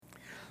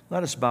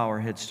Let us bow our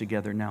heads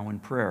together now in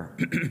prayer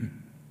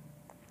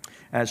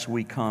as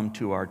we come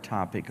to our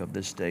topic of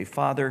this day.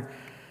 Father,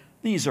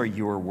 these are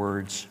your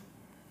words.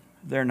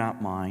 They're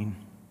not mine.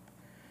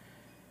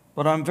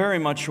 But I'm very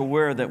much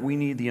aware that we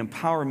need the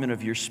empowerment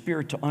of your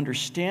Spirit to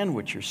understand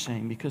what you're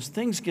saying, because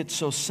things get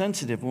so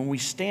sensitive when we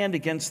stand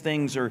against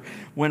things or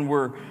when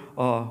we're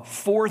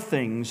for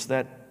things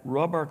that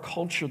rub our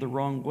culture the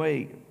wrong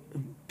way.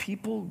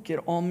 People get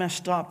all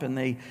messed up and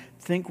they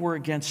think we're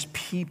against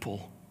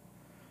people.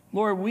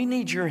 Lord, we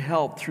need your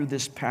help through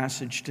this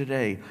passage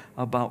today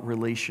about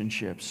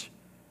relationships.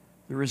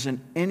 There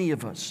isn't any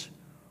of us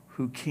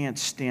who can't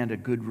stand a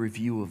good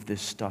review of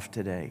this stuff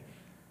today.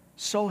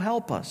 So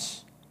help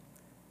us.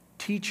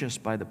 Teach us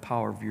by the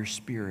power of your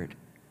Spirit.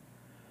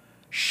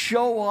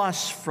 Show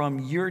us from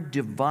your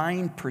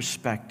divine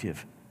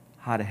perspective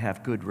how to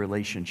have good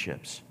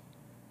relationships.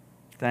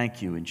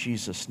 Thank you in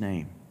Jesus'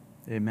 name.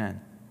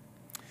 Amen.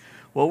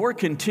 Well, we're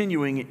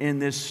continuing in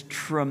this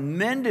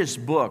tremendous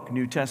book,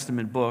 New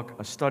Testament book,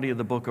 a study of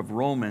the book of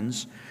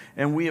Romans,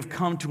 and we have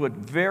come to a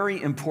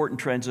very important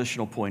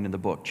transitional point in the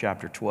book,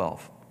 chapter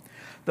 12.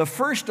 The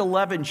first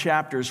 11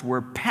 chapters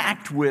were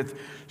packed with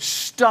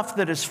stuff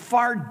that is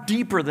far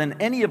deeper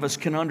than any of us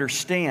can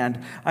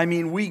understand. I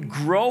mean, we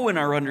grow in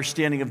our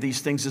understanding of these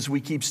things as we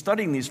keep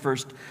studying these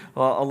first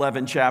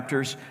 11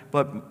 chapters.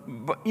 But,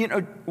 you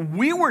know,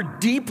 we were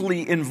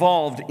deeply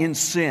involved in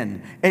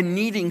sin and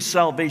needing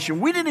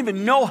salvation. We didn't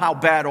even know how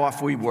bad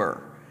off we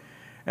were.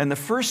 And the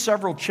first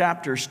several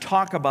chapters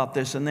talk about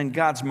this, and then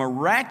God's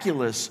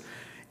miraculous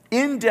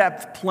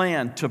in-depth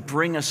plan to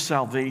bring us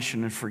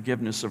salvation and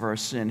forgiveness of our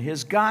sin.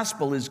 His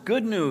gospel is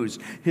good news.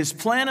 His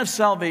plan of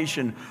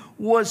salvation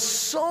was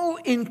so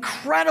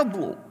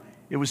incredible.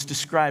 It was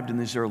described in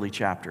these early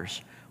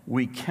chapters.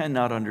 We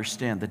cannot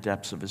understand the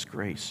depths of his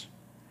grace.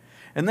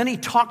 And then he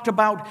talked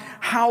about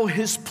how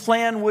his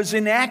plan was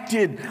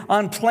enacted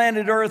on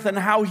planet Earth and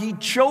how he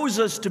chose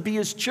us to be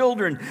his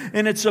children.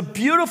 And it's a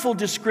beautiful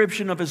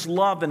description of his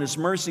love and his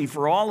mercy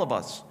for all of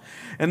us.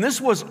 And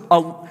this was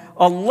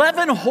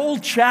 11 whole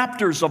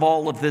chapters of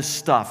all of this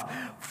stuff,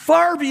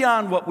 far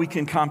beyond what we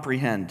can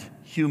comprehend,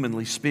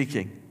 humanly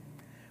speaking.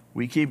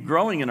 We keep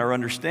growing in our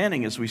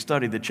understanding as we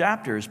study the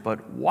chapters,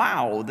 but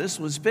wow, this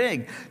was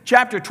big.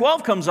 Chapter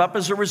 12 comes up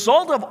as a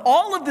result of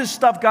all of this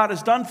stuff God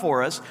has done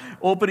for us.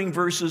 Opening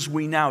verses,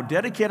 we now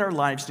dedicate our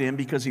lives to him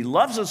because he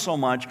loves us so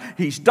much.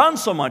 He's done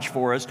so much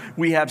for us.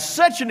 We have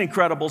such an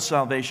incredible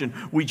salvation.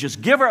 We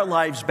just give our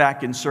lives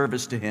back in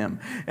service to him.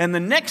 And the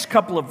next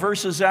couple of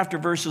verses after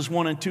verses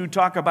 1 and 2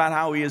 talk about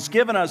how he has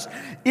given us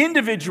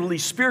individually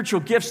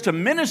spiritual gifts to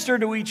minister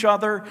to each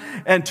other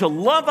and to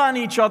love on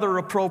each other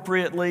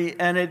appropriately.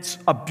 And it's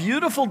a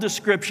beautiful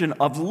description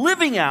of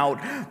living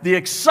out the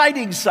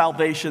exciting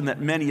salvation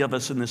that many of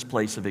us in this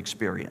place have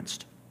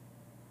experienced.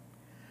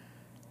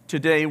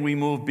 Today, we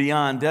move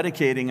beyond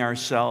dedicating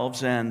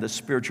ourselves and the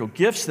spiritual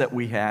gifts that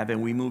we have,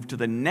 and we move to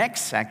the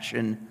next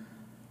section,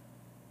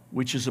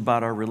 which is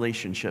about our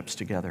relationships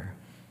together.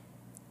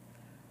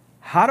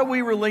 How do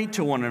we relate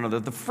to one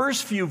another? The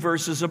first few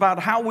verses about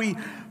how we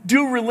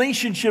do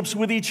relationships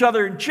with each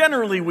other.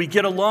 Generally, we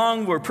get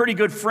along. We're pretty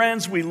good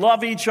friends. We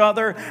love each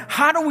other.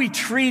 How do we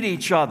treat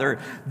each other?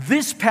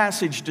 This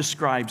passage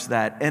describes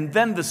that. And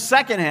then the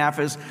second half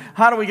is,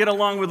 how do we get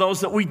along with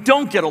those that we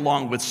don't get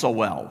along with so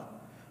well?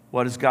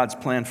 What is God's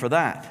plan for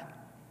that?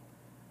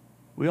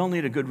 We all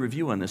need a good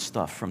review on this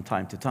stuff from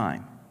time to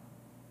time.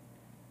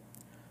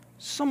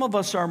 Some of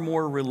us are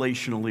more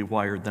relationally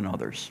wired than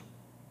others.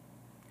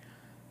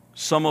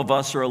 Some of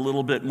us are a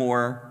little bit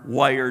more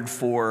wired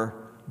for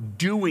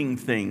doing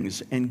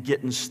things and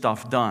getting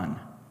stuff done.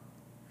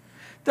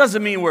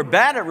 Doesn't mean we're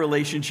bad at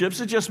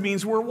relationships. It just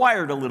means we're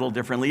wired a little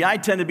differently. I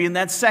tend to be in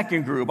that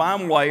second group.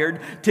 I'm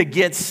wired to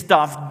get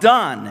stuff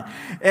done.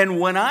 And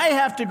when I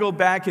have to go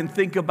back and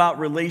think about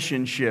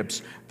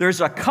relationships,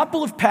 there's a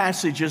couple of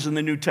passages in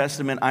the New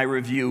Testament I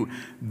review.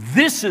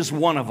 This is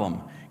one of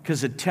them,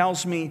 because it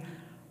tells me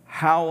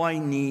how I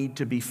need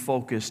to be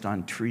focused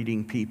on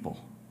treating people.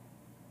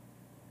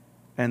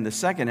 And the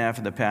second half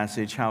of the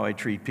passage, how I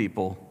treat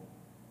people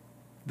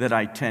that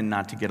I tend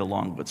not to get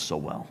along with so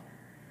well.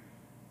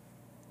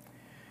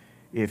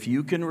 If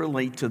you can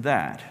relate to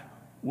that,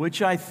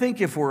 which I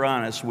think if we're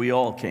honest, we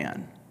all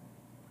can,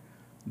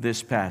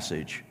 this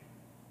passage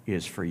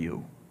is for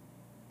you.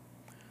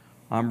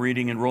 I'm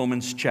reading in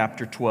Romans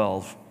chapter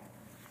 12,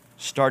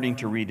 starting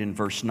to read in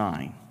verse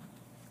 9.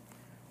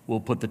 We'll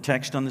put the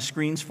text on the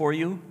screens for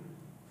you.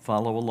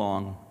 Follow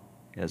along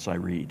as I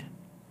read.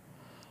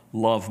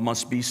 Love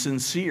must be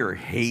sincere.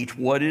 Hate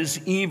what is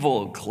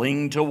evil.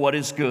 Cling to what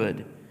is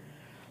good.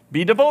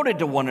 Be devoted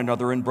to one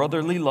another in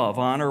brotherly love.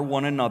 Honor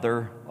one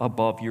another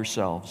above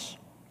yourselves.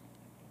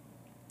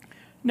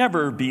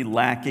 Never be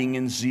lacking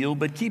in zeal,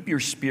 but keep your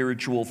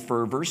spiritual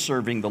fervor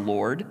serving the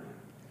Lord.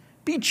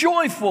 Be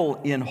joyful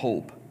in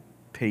hope,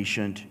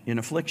 patient in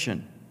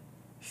affliction,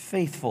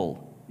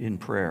 faithful in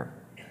prayer.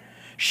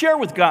 Share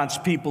with God's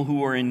people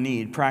who are in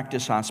need.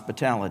 Practice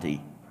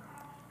hospitality.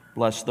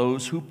 Bless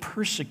those who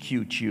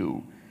persecute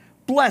you.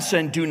 Bless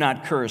and do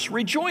not curse.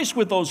 Rejoice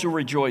with those who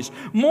rejoice.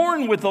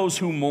 Mourn with those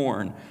who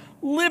mourn.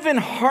 Live in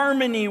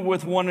harmony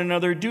with one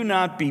another. Do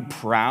not be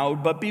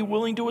proud, but be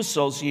willing to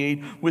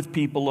associate with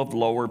people of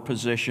lower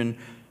position.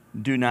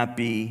 Do not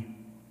be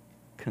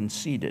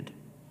conceited.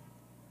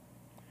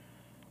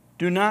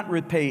 Do not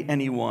repay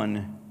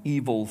anyone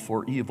evil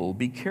for evil.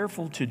 Be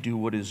careful to do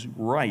what is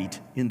right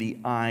in the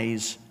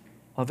eyes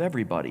of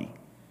everybody.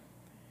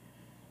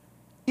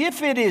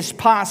 If it is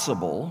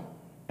possible,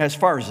 as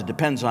far as it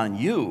depends on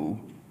you,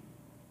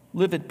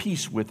 live at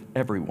peace with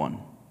everyone.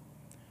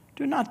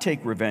 Do not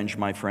take revenge,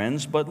 my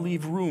friends, but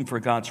leave room for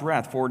God's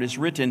wrath, for it is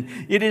written,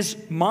 "It is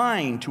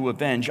mine to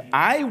avenge.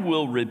 I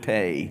will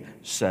repay,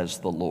 says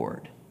the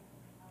Lord."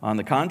 On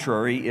the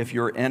contrary, if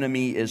your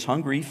enemy is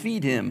hungry,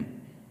 feed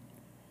him.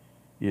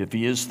 If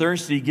he is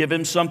thirsty, give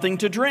him something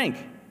to drink.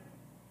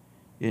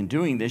 In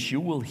doing this,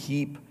 you will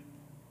heap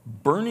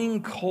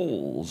burning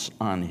coals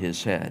on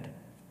his head.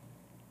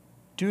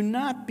 Do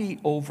not be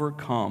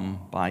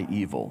overcome by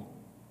evil,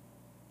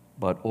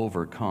 but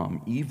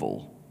overcome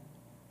evil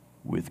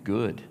with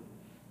good.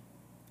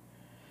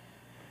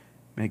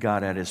 May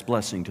God add his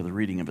blessing to the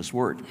reading of his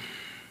word.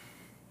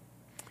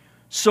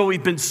 So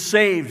we've been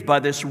saved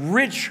by this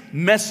rich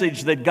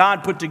message that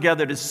God put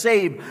together to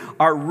save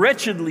our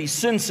wretchedly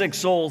sin-sick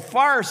soul,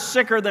 far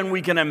sicker than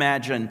we can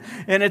imagine.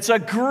 And it's a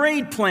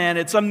great plan.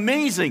 It's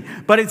amazing.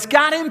 But it's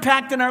got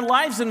impact in our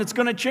lives, and it's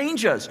going to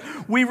change us.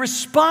 We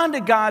respond to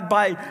God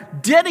by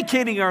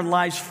dedicating our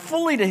lives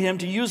fully to him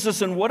to use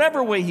us in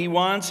whatever way he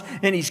wants.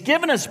 And he's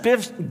given us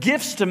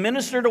gifts to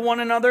minister to one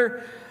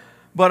another.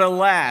 But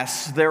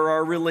alas, there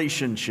are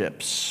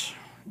relationships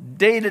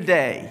day to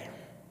day.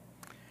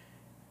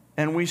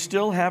 And we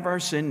still have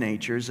our sin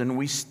natures, and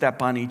we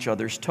step on each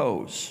other's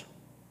toes.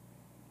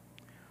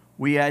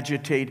 We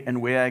agitate and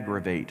we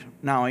aggravate.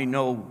 Now, I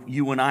know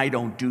you and I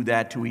don't do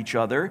that to each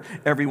other.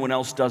 Everyone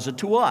else does it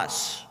to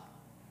us.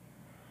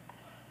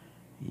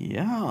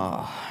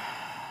 Yeah.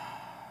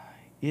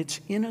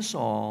 It's in us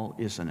all,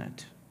 isn't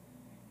it?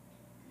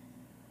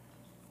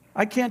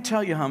 I can't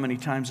tell you how many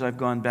times I've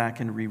gone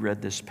back and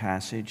reread this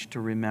passage to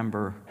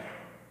remember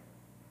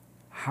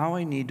how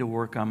I need to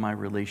work on my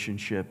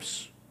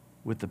relationships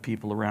with the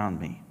people around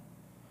me.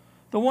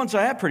 The ones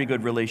I have pretty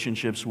good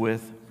relationships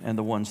with, and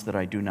the ones that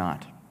I do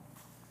not.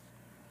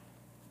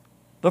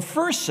 The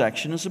first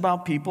section is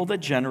about people that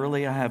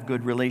generally I have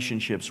good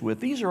relationships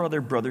with. These are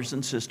other brothers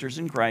and sisters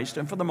in Christ,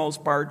 and for the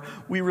most part,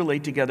 we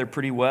relate together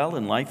pretty well,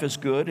 and life is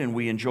good, and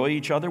we enjoy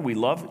each other, we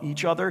love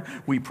each other,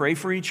 we pray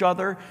for each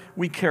other,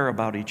 we care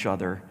about each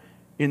other.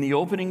 In the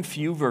opening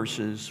few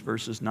verses,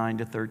 verses 9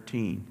 to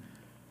 13,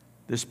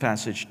 this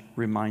passage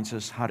reminds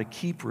us how to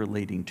keep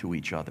relating to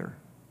each other,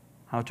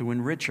 how to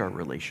enrich our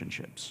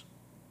relationships.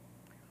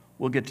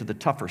 We'll get to the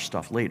tougher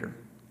stuff later,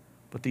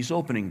 but these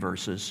opening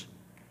verses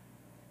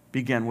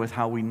begin with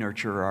how we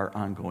nurture our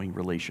ongoing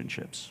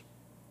relationships.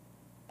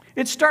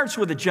 It starts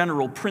with a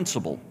general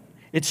principle.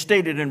 It's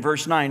stated in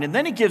verse 9, and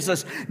then it gives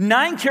us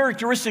 9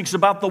 characteristics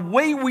about the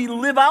way we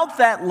live out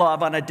that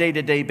love on a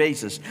day-to-day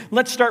basis.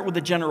 Let's start with the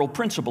general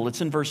principle.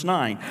 It's in verse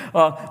 9.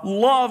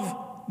 Love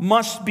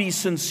must be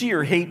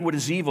sincere. Hate what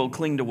is evil.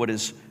 Cling to what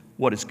is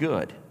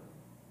good.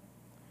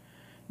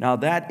 Now,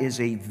 that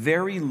is a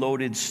very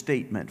loaded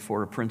statement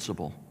for a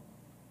principle.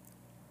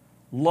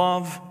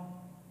 Love,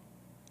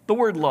 the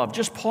word love,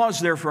 just pause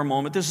there for a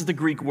moment. This is the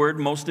Greek word.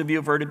 Most of you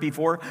have heard it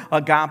before.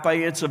 Agape,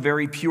 it's a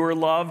very pure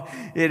love.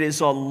 It is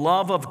a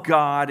love of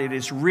God. It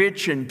is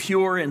rich and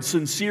pure and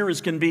sincere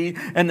as can be.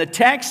 And the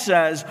text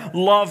says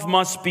love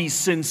must be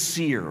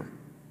sincere.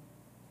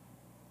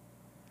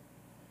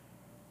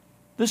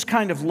 This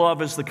kind of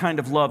love is the kind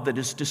of love that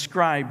is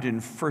described in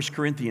 1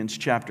 Corinthians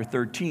chapter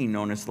 13,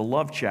 known as the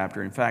love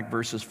chapter. In fact,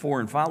 verses 4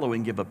 and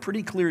following give a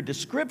pretty clear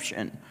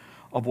description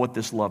of what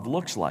this love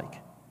looks like.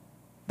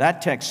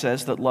 That text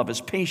says that love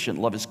is patient,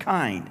 love is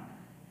kind.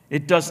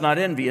 It does not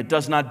envy, it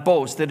does not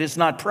boast, it is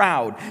not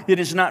proud, it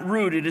is not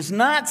rude, it is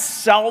not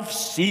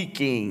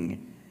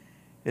self-seeking,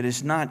 it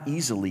is not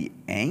easily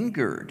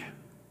angered.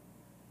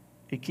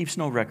 It keeps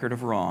no record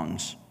of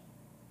wrongs.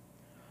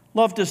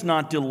 Love does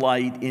not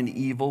delight in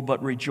evil,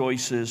 but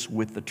rejoices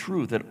with the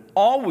truth. It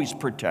always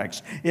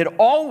protects. It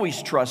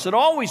always trusts. It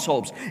always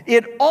hopes.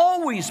 It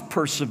always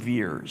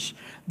perseveres.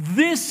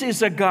 This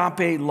is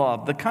agape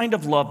love, the kind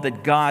of love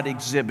that God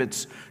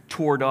exhibits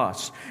toward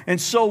us.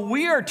 And so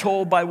we are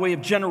told by way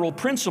of general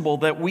principle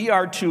that we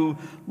are to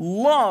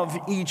love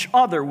each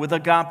other with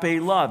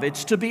agape love.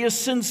 It's to be a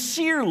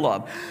sincere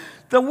love.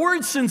 The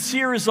word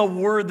sincere is a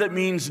word that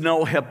means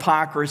no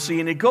hypocrisy,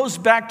 and it goes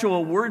back to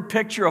a word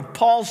picture of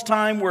Paul's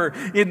time where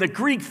in the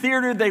Greek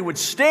theater they would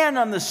stand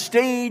on the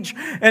stage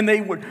and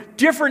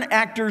different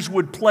actors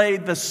would play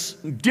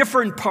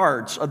different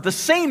parts. The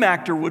same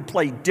actor would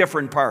play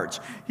different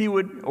parts. He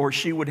would or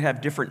she would have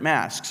different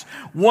masks.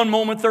 One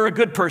moment they're a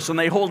good person,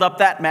 they hold up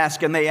that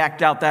mask and they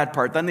act out that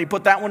part. Then they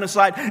put that one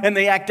aside and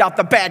they act out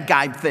the bad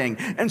guy thing.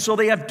 And so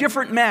they have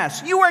different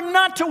masks. You are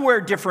not to wear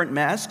different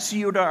masks.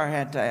 You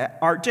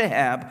are to have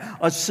have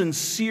a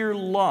sincere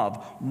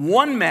love.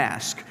 One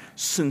mask,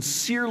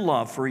 sincere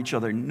love for each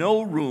other.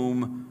 No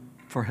room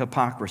for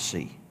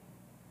hypocrisy.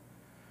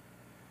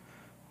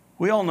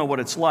 We all know what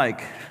it's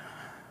like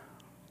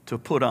to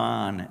put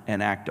on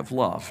an act of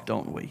love,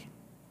 don't we?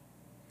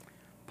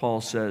 Paul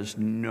says,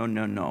 no,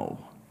 no, no.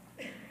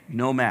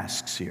 No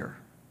masks here.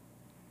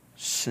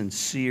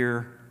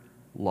 Sincere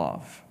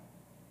love.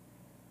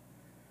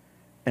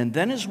 And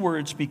then his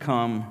words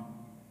become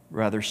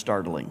rather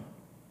startling.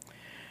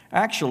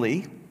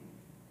 Actually,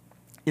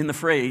 in the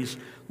phrase,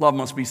 love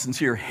must be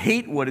sincere,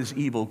 hate what is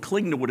evil,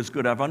 cling to what is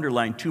good, I've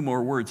underlined two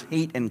more words,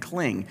 hate and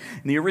cling.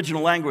 In the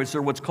original language,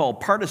 they're what's called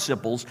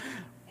participles.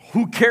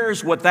 Who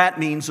cares what that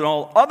means at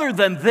all? Other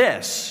than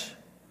this,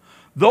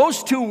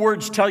 those two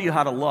words tell you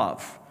how to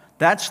love.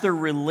 That's their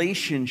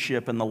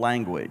relationship in the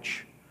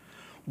language.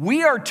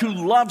 We are to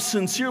love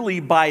sincerely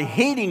by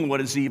hating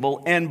what is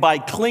evil and by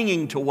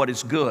clinging to what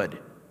is good.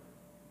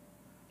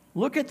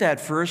 Look at that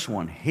first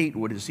one, hate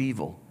what is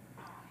evil.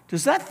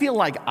 Does that feel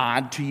like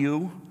odd to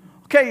you?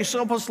 Okay, you're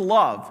supposed to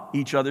love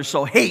each other,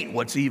 so hate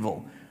what's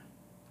evil.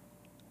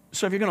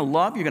 So if you're going to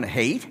love, you're going to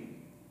hate?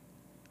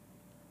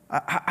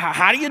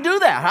 How do you do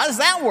that? How does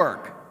that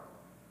work?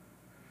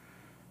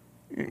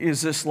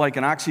 Is this like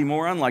an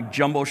oxymoron, like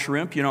jumbo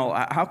shrimp? You know,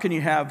 how can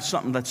you have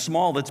something that's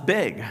small that's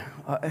big?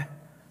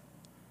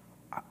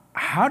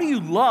 How do you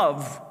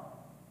love?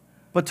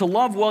 But to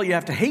love well, you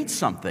have to hate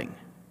something.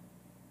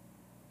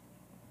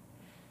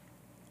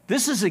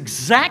 This is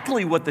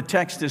exactly what the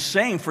text is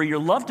saying. For your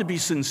love to be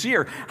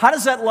sincere, how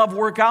does that love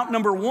work out?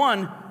 Number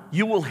one,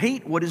 you will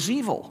hate what is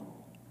evil.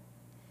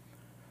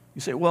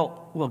 You say,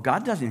 well,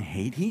 God doesn't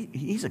hate.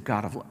 He's a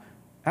God of love.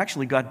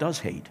 Actually, God does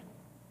hate.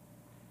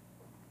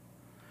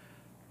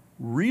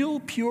 Real,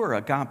 pure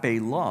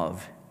agape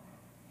love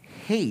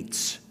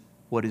hates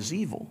what is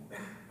evil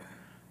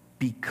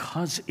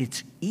because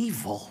it's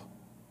evil.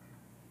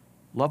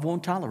 Love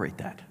won't tolerate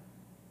that.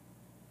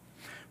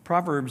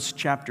 Proverbs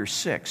chapter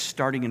 6,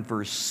 starting in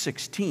verse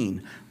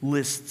 16,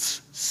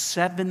 lists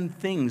 7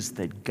 things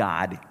that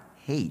God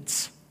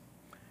hates.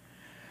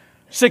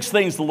 6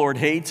 things the Lord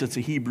hates. It's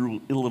a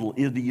Hebrew little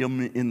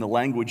idiom in the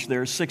language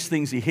there. 6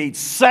 things he hates.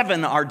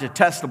 7 are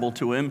detestable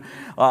to him.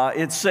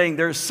 It's saying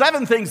there's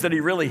 7 things that he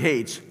really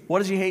hates. What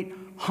does he hate?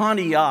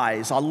 Haughty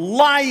eyes, a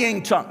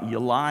lying tongue. You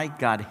lie?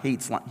 God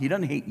hates lying. He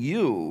doesn't hate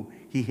you.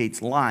 He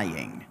hates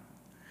lying.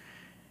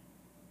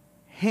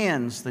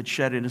 Hands that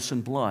shed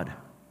innocent blood.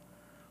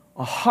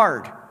 A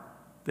heart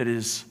that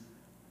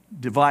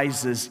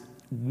devises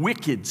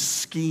wicked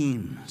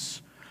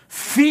schemes.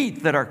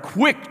 Feet that are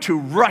quick to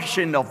rush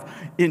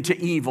into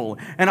evil.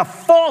 And a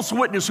false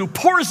witness who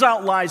pours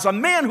out lies. A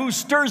man who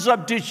stirs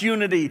up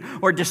disunity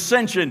or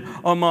dissension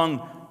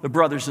among the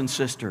brothers and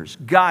sisters.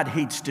 God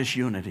hates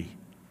disunity.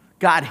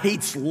 God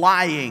hates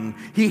lying.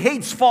 He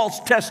hates false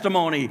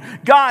testimony.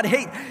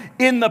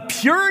 In the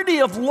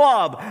purity of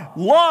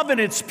love in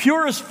its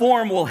purest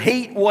form will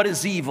hate what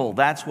is evil.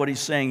 That's what he's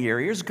saying here.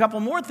 Here's a couple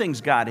more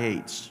things God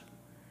hates.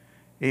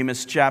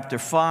 Amos chapter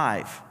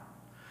 5.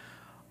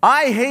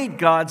 I hate,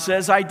 God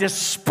says, I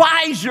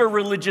despise your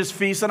religious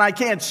feasts and I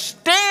can't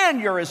stand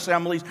your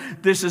assemblies.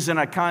 This is in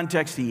a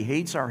context, he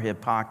hates our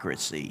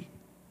hypocrisy.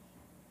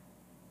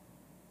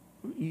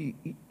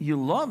 You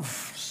love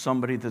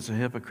somebody that's a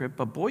hypocrite,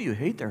 but boy, you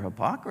hate their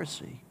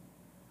hypocrisy.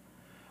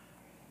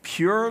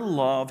 Pure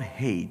love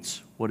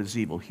hates what is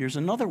evil. Here's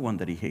another one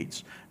that he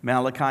hates.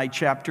 Malachi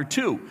chapter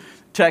 2.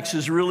 Text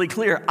is really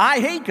clear. I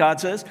hate,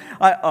 God says,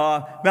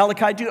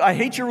 Malachi 2, I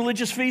hate your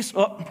religious feasts.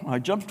 Oh, I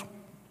jumped.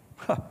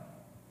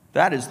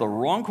 That is the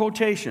wrong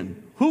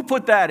quotation. Who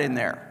put that in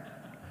there?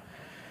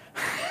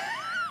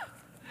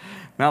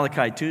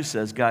 Malachi 2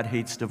 says God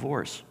hates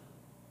divorce.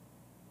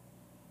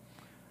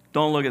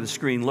 Don't look at the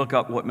screen. Look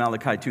up what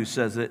Malachi 2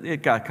 says.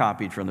 It got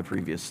copied from the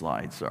previous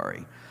slide.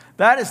 Sorry.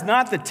 That is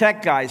not the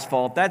tech guy's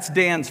fault. That's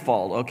Dan's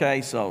fault,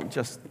 okay? So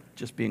just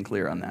being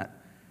clear on that.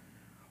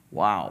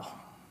 Wow.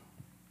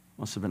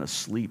 Must have been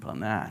asleep on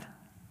that.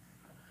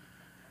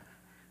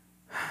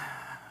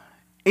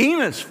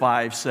 Amos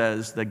 5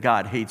 says that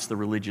God hates the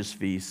religious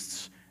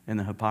feasts and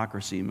the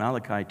hypocrisy.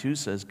 Malachi 2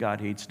 says God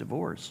hates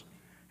divorce.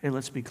 Hey,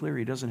 let's be clear.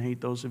 He doesn't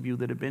hate those of you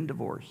that have been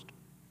divorced.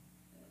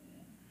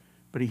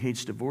 But he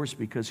hates divorce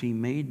because he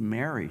made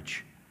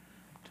marriage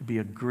to be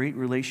a great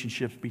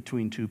relationship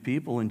between two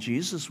people. And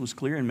Jesus was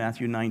clear in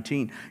Matthew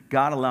 19.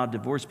 God allowed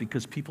divorce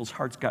because people's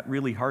hearts got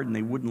really hard and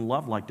they wouldn't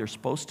love like they're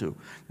supposed to.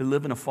 They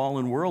live in a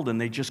fallen world and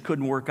they just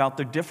couldn't work out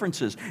their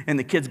differences. And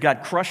the kids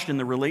got crushed in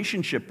the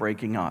relationship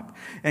breaking up.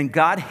 And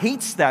God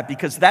hates that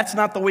because that's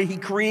not the way he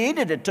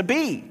created it to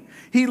be.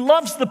 He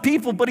loves the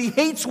people, but he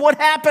hates what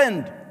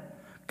happened.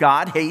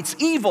 God hates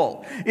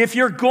evil. If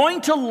you're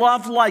going to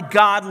love like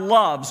God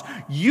loves,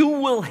 you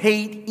will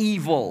hate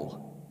evil.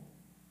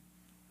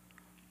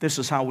 This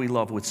is how we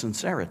love with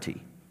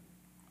sincerity.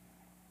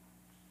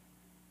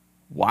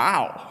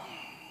 Wow.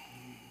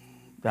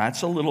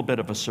 That's a little bit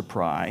of a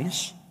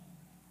surprise.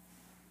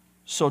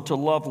 So to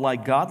love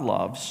like God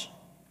loves,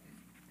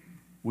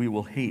 we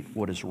will hate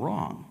what is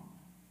wrong.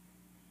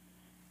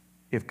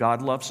 If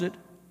God loves it,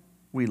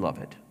 we love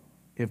it.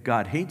 If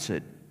God hates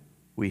it,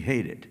 we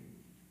hate it.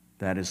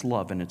 That is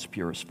love in its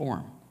purest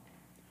form.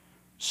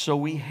 So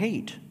we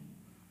hate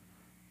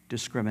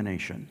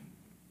discrimination.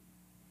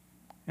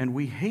 And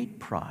we hate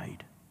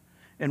pride.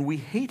 And we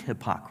hate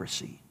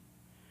hypocrisy.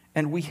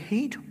 And we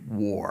hate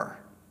war.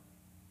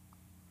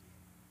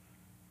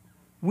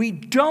 We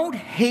don't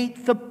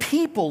hate the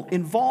people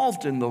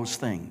involved in those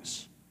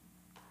things.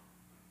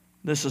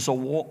 This is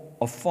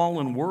a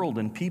fallen world,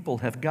 and people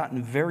have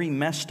gotten very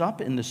messed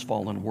up in this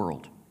fallen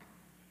world.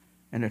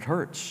 And it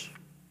hurts.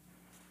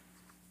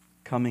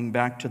 Coming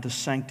back to the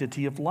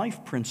sanctity of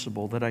life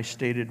principle that I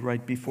stated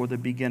right before the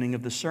beginning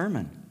of the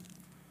sermon.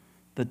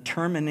 The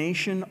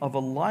termination of a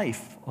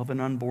life of an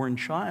unborn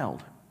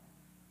child.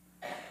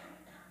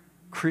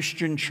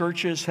 Christian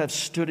churches have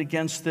stood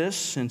against this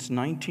since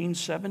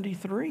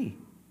 1973.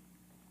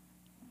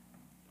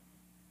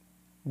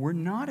 We're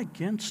not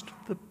against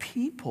the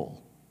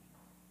people.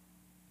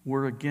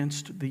 We're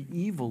against the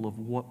evil of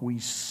what we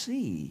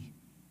see.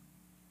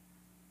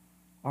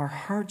 Our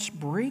hearts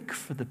break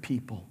for the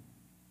people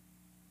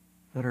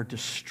that are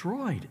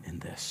destroyed in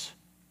this.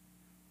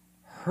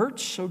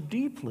 Hurts so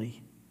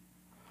deeply.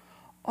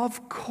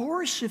 Of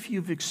course, if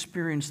you've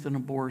experienced an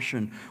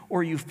abortion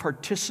or you've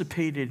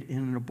participated in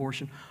an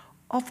abortion,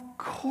 of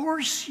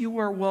course you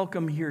are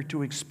welcome here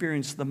to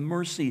experience the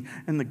mercy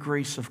and the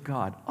grace of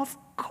God. Of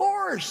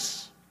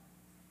course.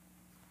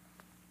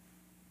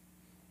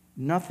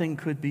 Nothing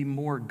could be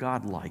more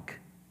godlike.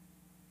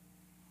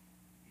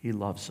 He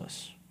loves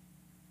us.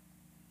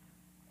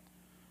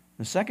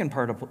 The second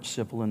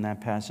participle in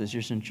that passage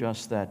isn't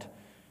just that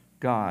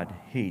God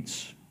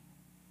hates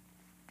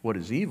what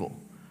is evil.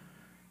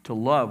 To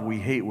love, we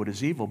hate what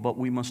is evil, but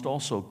we must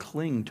also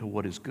cling to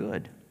what is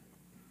good.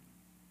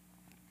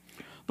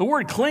 The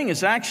word cling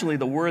is actually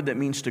the word that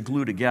means to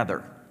glue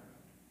together.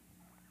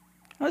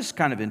 Now, this is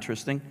kind of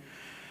interesting.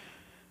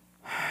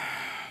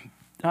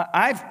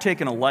 I've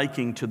taken a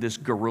liking to this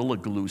Gorilla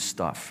Glue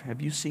stuff.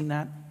 Have you seen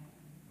that?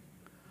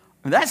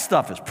 That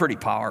stuff is pretty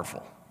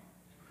powerful.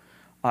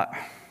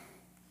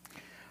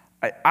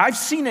 I've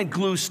seen it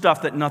glue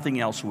stuff that nothing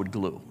else would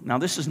glue. Now,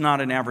 this is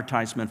not an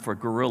advertisement for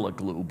Gorilla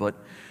Glue, but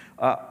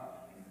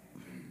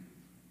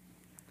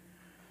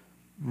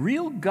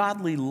real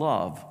godly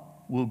love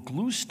will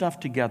glue stuff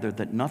together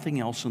that nothing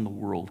else in the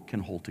world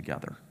can hold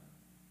together.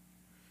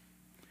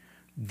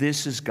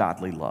 This is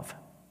godly love.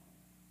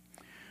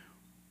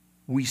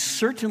 We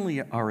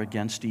certainly are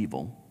against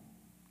evil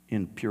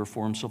in pure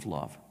forms of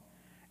love,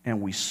 and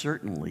we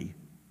certainly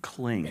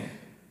cling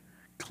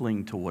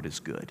to what is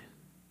good.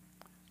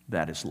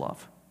 That is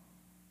love.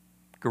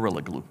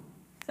 Gorilla Glue.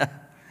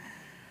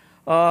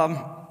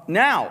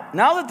 Now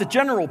that the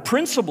general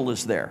principle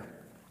is there,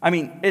 I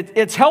mean,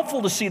 it's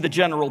helpful to see the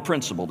general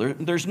principle.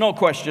 There's no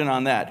question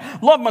on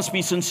that. Love must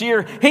be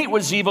sincere, hate what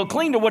is evil,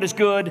 cling to what is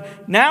good.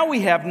 Now we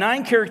have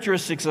 9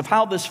 characteristics of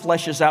how this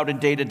fleshes out in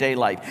day-to-day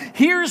life.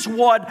 Here's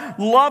what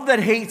love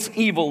that hates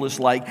evil is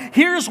like.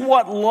 Here's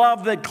what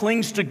love that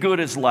clings to good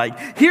is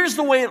like. Here's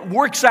the way it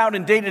works out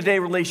in day-to-day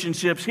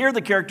relationships. Here are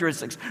the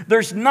characteristics.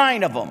 There's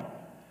 9 of them.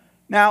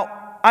 Now,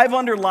 I've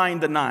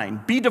underlined the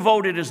 9. Be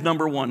devoted is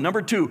number 1.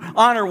 Number 2,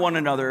 honor one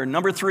another.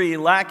 Number 3,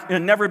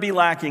 never be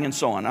lacking, and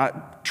so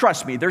on.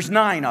 Trust me, there's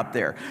 9 up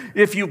there.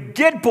 If you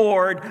get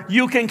bored,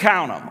 you can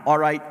count them, all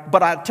right?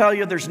 But I'll tell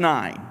you there's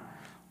 9.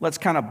 Let's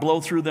kind of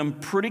blow through them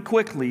pretty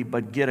quickly,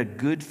 but get a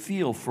good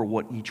feel for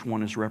what each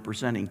one is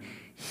representing.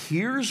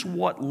 Here's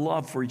what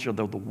love for each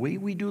other, the way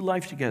we do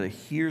life together,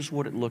 here's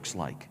what it looks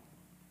like.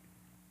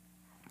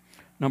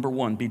 Number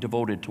 1, be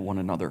devoted to one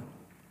another.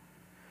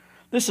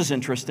 This is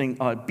interesting,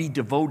 be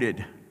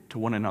devoted to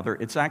one another.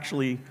 It's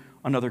actually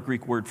another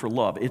Greek word for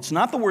love. It's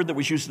not the word that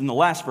was used in the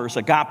last verse,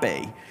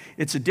 agape.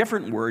 It's a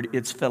different word.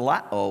 It's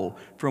phileo,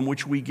 from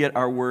which we get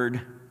our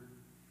word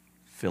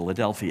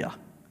Philadelphia,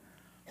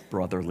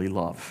 brotherly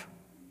love.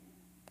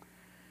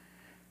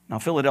 Now,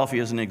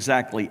 Philadelphia isn't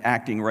exactly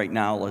acting right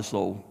now as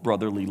though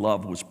brotherly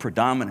love was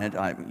predominant.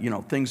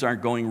 Things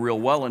aren't going real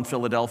well in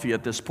Philadelphia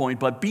at this point,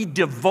 but be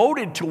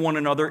devoted to one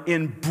another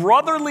in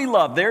brotherly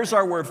love. There's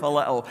our word,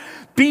 phileo.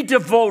 Be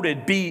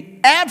devoted. Be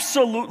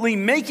absolutely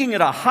making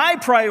it a high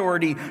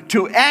priority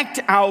to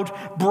act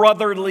out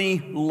brotherly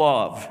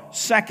love.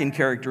 Second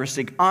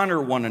characteristic,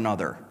 honor one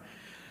another.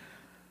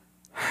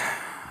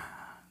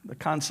 The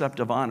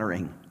concept of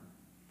honoring,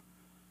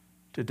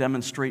 to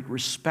demonstrate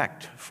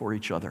respect for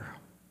each other.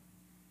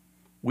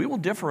 We will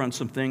differ on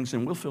some things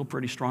and we'll feel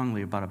pretty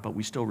strongly about it, but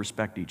we still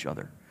respect each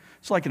other.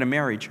 It's like in a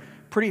marriage,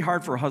 pretty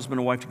hard for a husband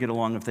and wife to get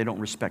along if they don't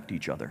respect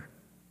each other.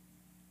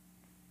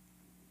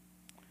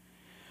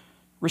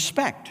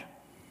 Respect.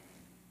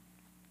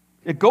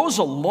 It goes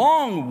a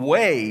long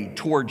way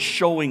towards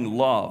showing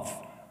love,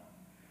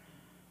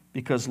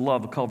 because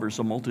love covers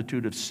a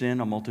multitude of sin,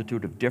 a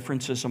multitude of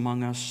differences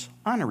among us.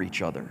 Honor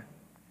each other.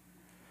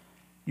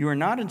 You are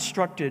not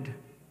instructed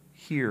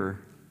here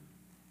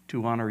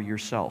to honor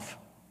yourself.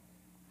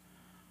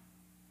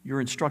 You're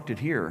instructed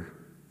here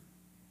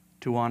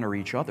to honor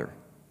each other.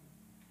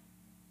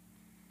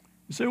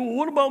 You say, well,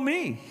 what about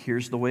me?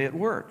 Here's the way it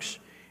works.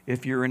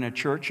 If you're in a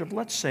church of,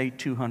 let's say,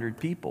 200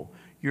 people,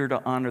 you're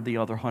to honor the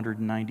other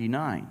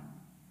 199.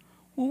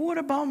 Well, what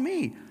about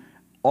me?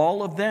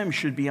 All of them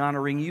should be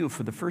honoring you.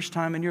 For the first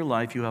time in your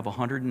life, you have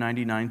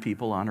 199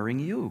 people honoring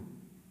you.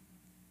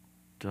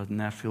 Doesn't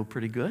that feel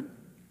pretty good?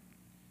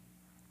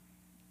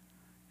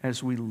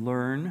 As we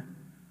learn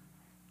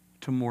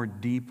to more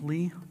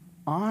deeply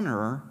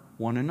honor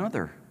one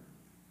another.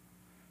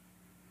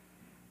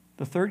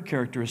 The third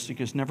characteristic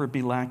is never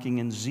be lacking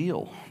in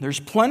zeal. There's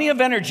plenty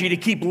of energy to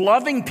keep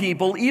loving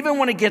people even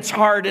when it gets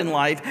hard in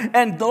life.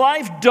 And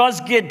life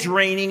does get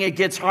draining. It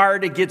gets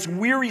hard. It gets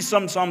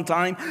wearisome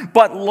sometimes.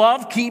 But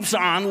love keeps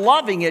on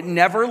loving. It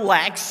never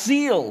lacks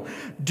zeal.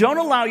 Don't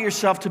allow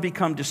yourself to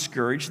become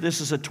discouraged.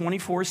 This is a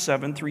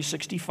 24/7,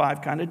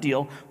 365 kind of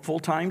deal.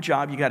 Full-time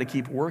job. You got to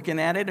keep working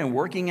at it and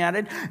working at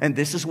it. And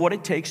this is what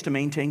it takes to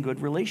maintain good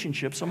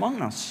relationships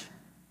among us.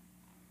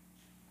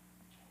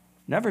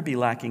 Never be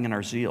lacking in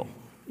our zeal,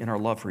 in our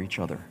love for each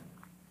other.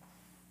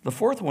 The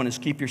fourth one is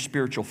keep your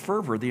spiritual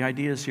fervor. The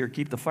idea is here,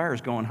 keep the fires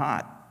going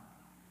hot.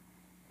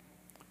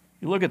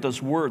 You look at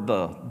this word,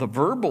 the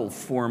verbal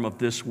form of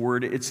this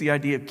word, it's the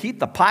idea of keep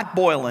the pot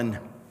boiling.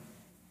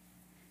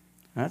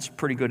 That's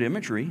pretty good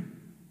imagery.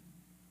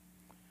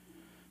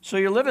 So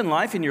you're living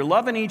life and you're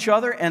loving each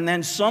other, and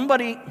then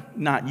somebody,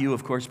 not you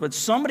of course, but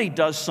somebody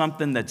does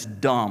something that's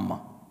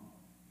dumb.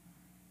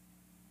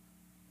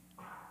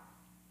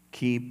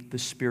 Keep the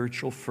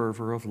spiritual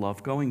fervor of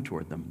love going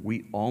toward them.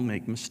 We all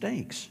make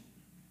mistakes.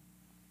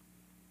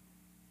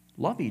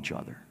 Love each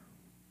other.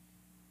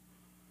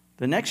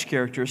 The next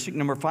characteristic,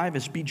 number 5,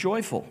 is be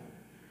joyful.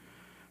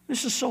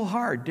 This is so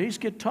hard. Days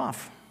get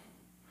tough.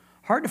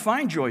 Hard to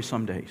find joy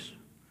some days.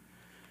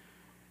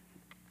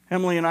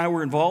 Emily and I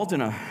were involved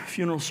in a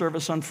funeral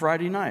service on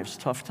Friday night. It was a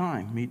tough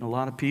time, meeting a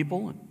lot of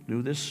people. I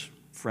knew this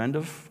friend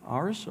of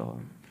ours,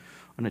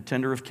 an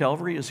attender of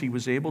Calvary as he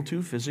was able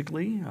to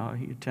physically.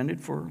 He attended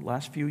for the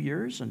last few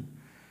years, and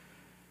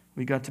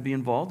we got to be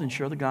involved and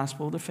share the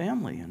gospel with the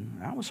family.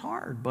 And that was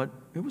hard, but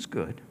it was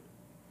good.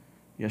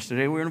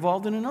 Yesterday we were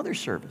involved in another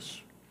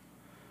service.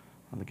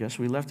 I guess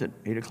we left at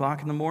 8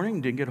 o'clock in the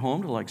morning, didn't get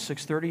home till like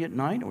 6:30 at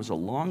night. It was a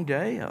long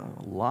day, a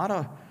lot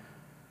of...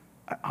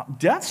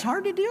 Death's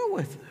hard to deal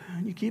with,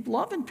 and you keep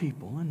loving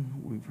people,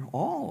 and we've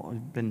all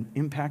been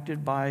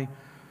impacted by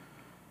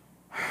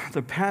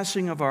the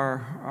passing of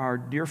our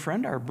dear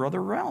friend, our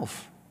brother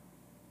Ralph.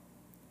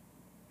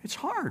 It's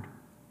hard.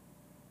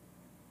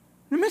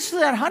 In the midst of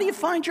that, how do you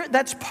find joy?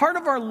 That's part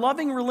of our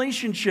loving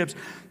relationships,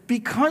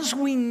 because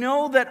we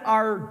know that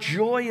our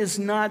joy is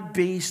not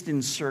based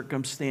in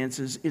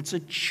circumstances. It's a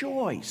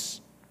choice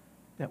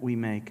that we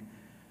make.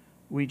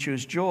 We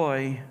choose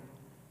joy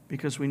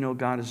because we know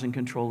God is in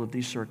control of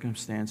these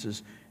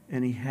circumstances,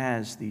 and He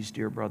has these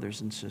dear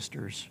brothers and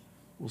sisters.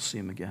 We'll see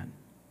Him again.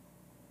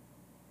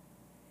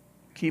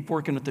 Keep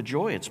working at the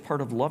joy. It's part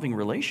of loving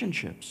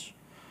relationships.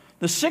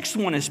 The sixth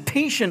one is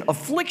patient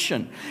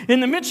affliction. In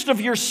the midst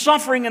of your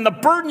suffering and the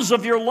burdens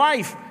of your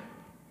life,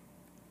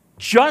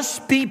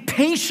 just be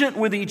patient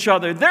with each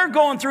other. They're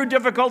going through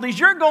difficulties.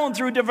 You're going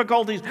through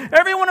difficulties.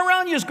 Everyone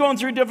around you is going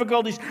through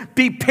difficulties.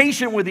 Be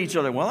patient with each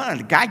other. Well,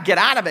 God, get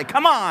out of it.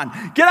 Come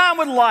on. Get on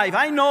with life.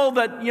 I know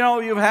that,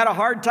 you've had a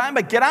hard time,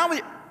 but get on with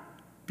it.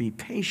 Be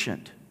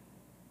patient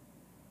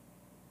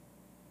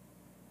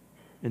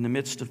in the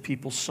midst of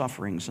people's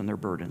sufferings and their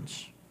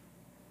burdens.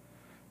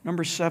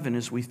 Number 7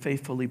 is we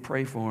faithfully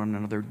pray for one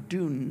another.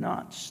 Do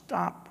not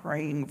stop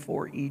praying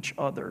for each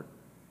other.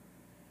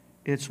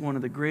 It's one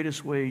of the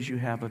greatest ways you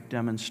have of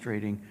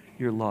demonstrating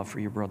your love for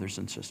your brothers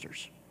and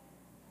sisters.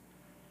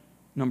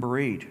 Number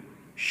 8,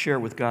 share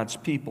with God's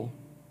people.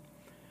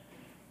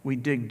 We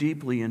dig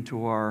deeply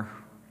into our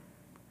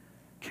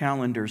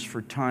calendars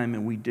for time,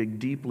 and we dig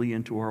deeply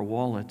into our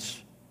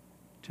wallets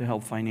to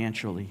help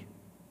financially.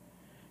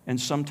 And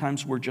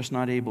sometimes we're just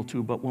not able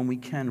to, but when we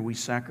can, we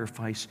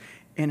sacrifice.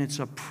 And it's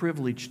a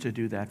privilege to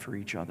do that for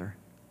each other.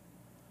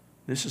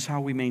 This is how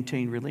we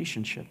maintain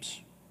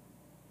relationships.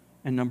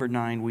 And number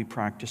 9, we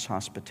practice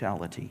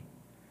hospitality.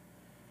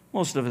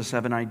 Most of us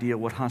have an idea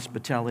what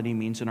hospitality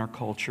means in our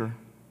culture.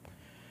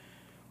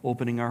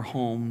 Opening our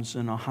homes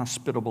and a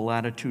hospitable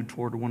attitude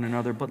toward one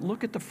another. But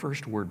look at the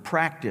first word,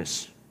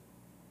 practice.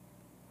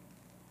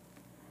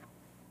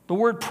 The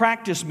word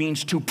practice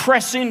means to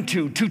press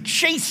into, to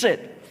chase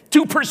it,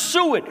 to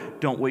pursue it.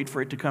 Don't wait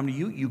for it to come to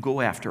you. You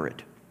go after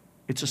it.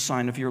 It's a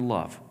sign of your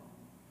love.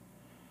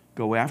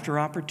 Go after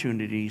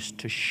opportunities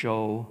to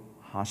show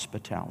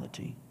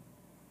hospitality.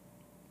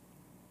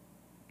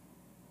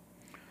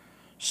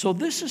 So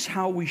this is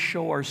how we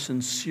show our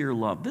sincere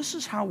love. This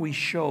is how we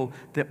show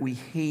that we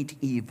hate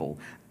evil.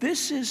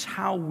 This is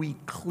how we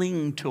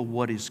cling to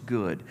what is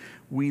good.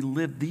 We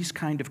live these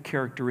kind of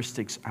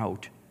characteristics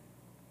out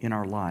in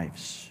our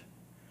lives.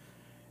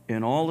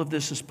 And all of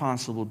this is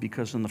possible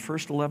because in the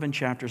first 11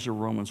 chapters of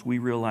Romans, we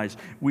realized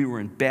we were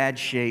in bad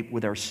shape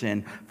with our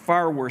sin,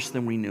 far worse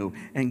than we knew.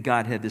 And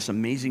God had this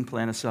amazing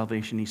plan of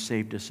salvation. He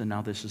saved us, and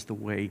now this is the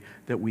way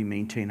that we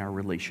maintain our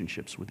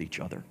relationships with each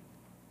other.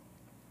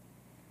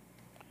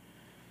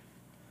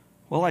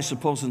 Well, I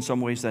suppose in some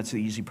ways that's the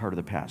easy part of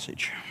the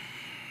passage.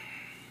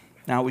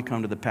 Now we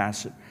come to the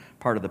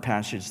part of the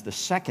passage, the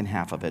second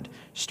half of it,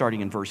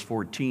 starting in verse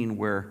 14,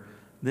 where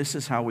this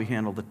is how we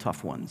handle the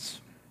tough ones.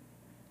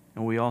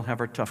 And we all have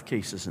our tough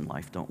cases in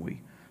life, don't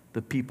we?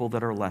 The people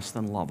that are less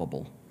than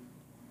lovable.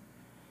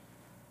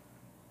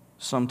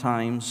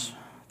 Sometimes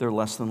they're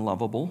less than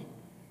lovable.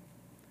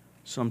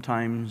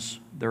 Sometimes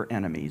they're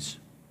enemies.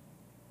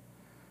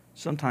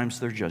 Sometimes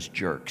they're just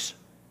jerks.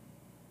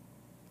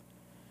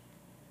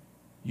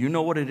 You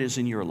know what it is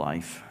in your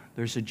life.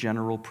 There's a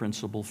general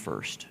principle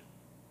first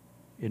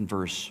in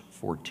verse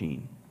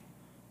 14.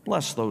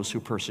 Bless those who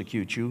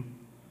persecute you.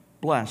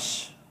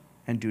 Bless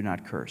and do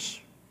not curse.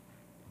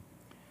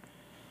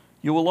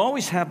 You will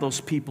always have those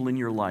people in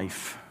your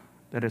life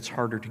that it's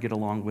harder to get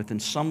along with, and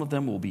some of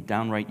them will be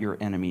downright your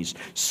enemies.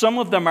 Some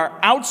of them are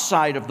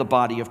outside of the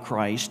body of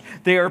Christ.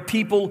 They are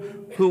people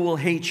who will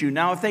hate you.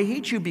 Now, if they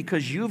hate you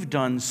because you've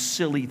done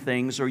silly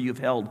things or you've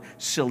held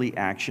silly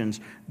actions,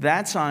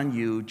 that's on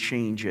you,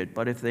 change it.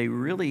 But if they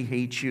really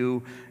hate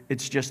you,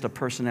 it's just a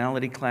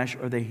personality clash,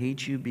 or they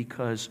hate you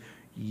because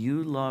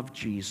you love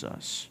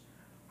Jesus,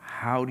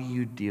 how do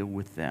you deal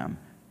with them?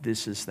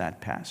 This is that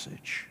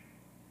passage.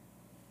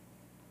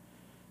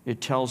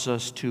 It tells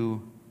us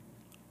to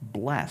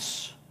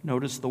bless.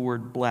 Notice the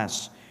word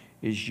bless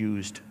is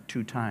used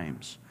 2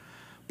 times.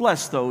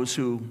 Bless those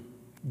who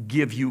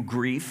give you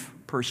grief,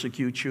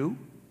 persecute you.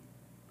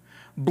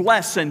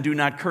 Bless and do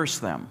not curse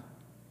them.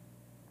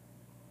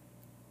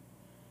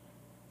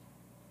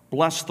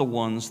 Bless the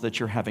ones that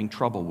you're having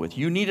trouble with.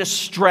 You need a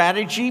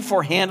strategy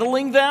for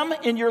handling them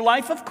in your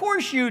life? Of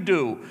course you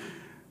do.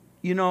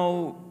 You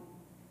know,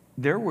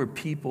 there were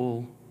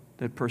people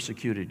that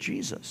persecuted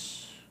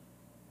Jesus.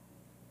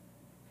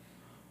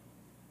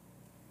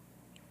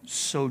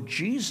 So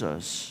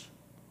Jesus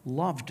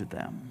loved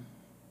them.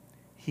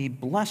 He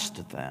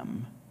blessed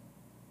them.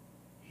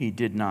 He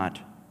did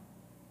not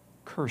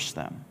curse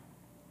them.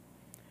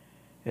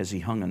 As he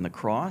hung on the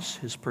cross,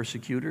 his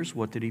persecutors,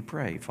 what did he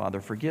pray?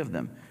 Father, forgive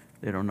them.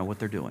 They don't know what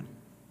they're doing.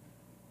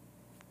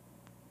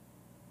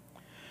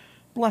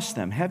 Bless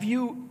them. Have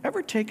you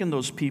ever taken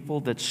those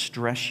people that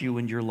stress you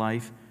in your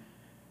life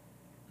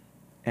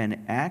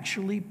and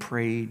actually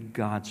prayed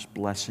God's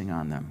blessing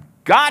on them?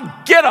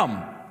 God, get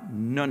them!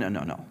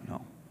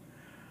 No.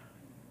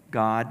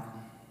 God,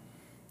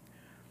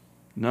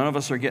 none of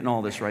us are getting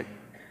all this right.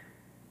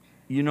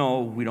 You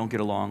know we don't get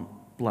along.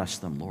 Bless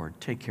them, Lord.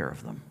 Take care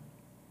of them.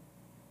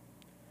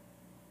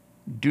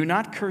 Do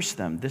not curse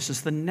them. This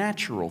is the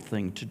natural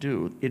thing to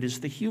do. It is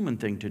the human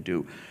thing to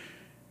do.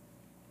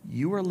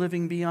 You are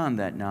living beyond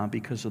that now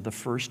because of the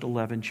first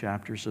 11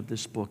 chapters of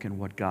this book and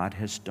what God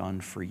has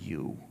done for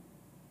you.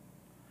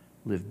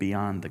 Live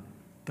beyond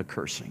the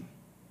cursing.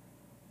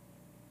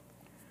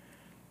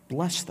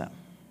 Bless them.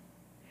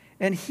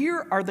 And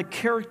here are the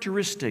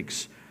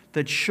characteristics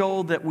that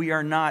show that we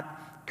are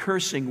not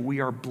cursing, we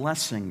are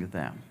blessing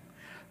them.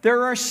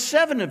 There are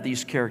 7 of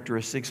these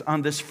characteristics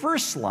on this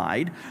first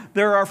slide.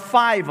 There are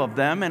 5 of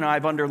them, and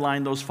I've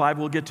underlined those 5.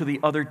 We'll get to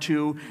the other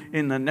 2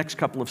 in the next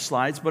couple of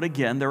slides, but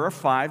again, there are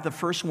 5. The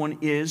first one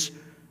is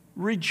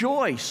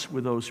rejoice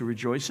with those who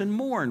rejoice and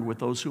mourn with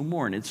those who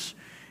mourn.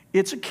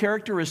 It's a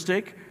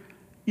characteristic.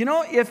 You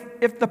know,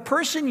 if the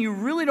person you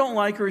really don't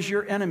like or is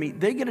your enemy,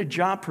 they get a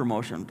job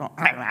promotion.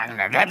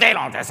 They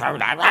don't deserve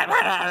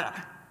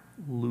that.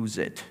 Lose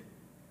it.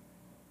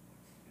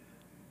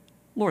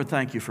 Lord,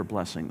 thank you for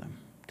blessing them.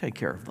 Take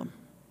care of them.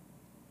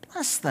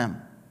 Bless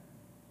them.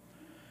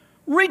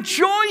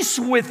 Rejoice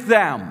with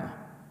them.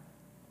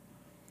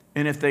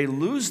 And if they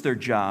lose their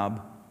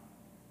job,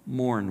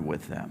 mourn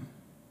with them.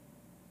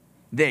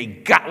 They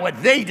got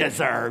what they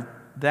deserve.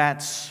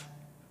 That's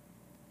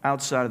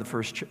outside of the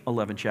first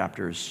 11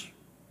 chapters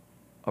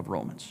of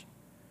Romans.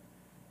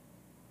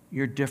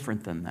 You're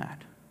different than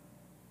that.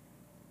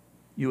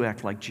 You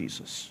act like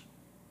Jesus.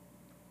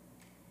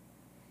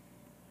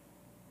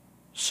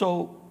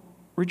 So,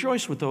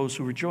 rejoice with those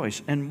who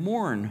rejoice and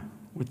mourn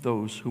with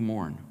those who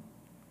mourn.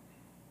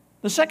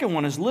 The second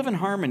one is live in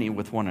harmony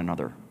with one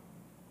another.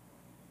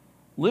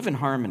 Live in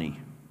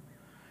harmony.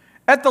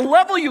 At the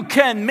level you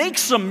can, make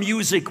some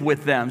music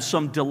with them,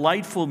 some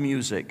delightful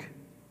music.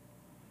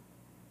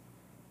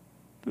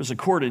 There's a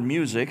chord in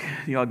music,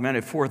 the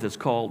augmented fourth is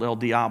called El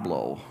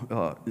Diablo,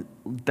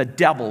 the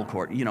devil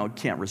chord. You know,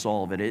 can't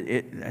resolve it.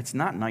 It's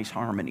not nice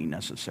harmony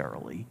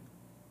necessarily.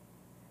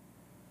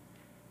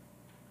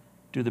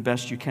 Do the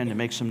best you can to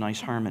make some nice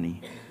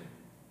harmony.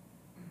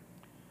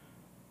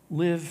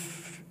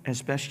 Live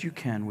as best you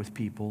can with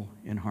people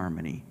in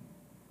harmony.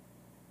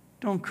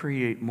 Don't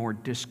create more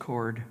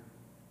discord,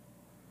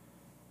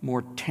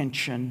 more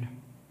tension.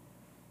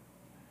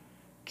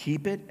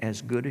 Keep it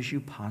as good as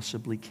you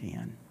possibly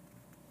can.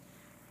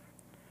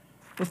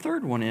 The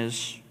third one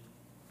is,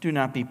 do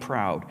not be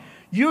proud.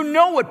 You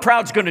know what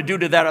proud's going to do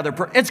to that other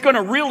person. It's going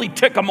to really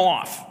tick them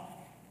off.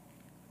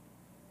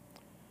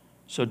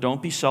 So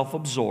don't be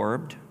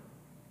self-absorbed.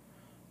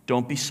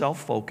 Don't be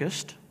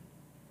self-focused.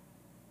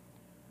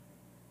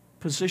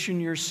 Position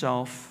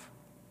yourself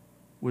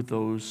with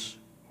those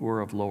who are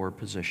of lower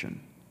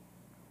position.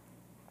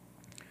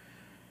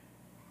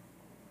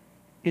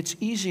 It's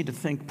easy to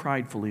think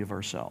pridefully of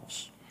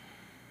ourselves.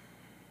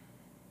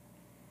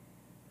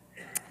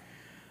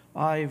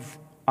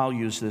 I'll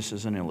use this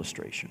as an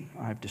illustration.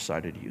 I've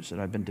decided to use it.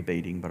 I've been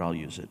debating, but I'll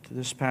use it.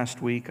 This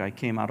past week, I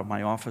came out of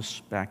my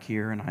office back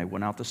here, and I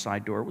went out the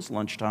side door. It was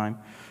lunchtime.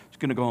 I was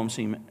going to go home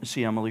and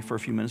see Emily for a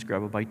few minutes,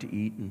 grab a bite to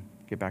eat, and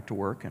get back to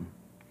work. And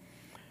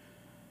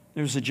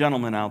there was a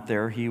gentleman out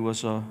there. He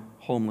was a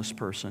homeless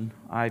person.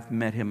 I've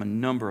met him a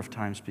number of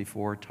times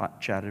before,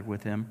 chatted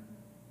with him.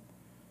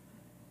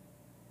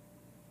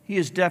 He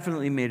has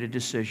definitely made a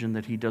decision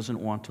that he doesn't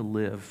want to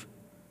live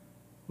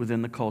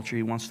within the culture.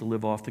 He wants to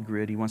live off the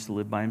grid. He wants to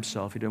live by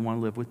himself. He doesn't want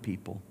to live with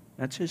people.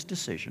 That's his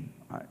decision.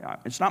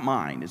 It's not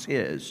mine. It's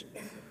his.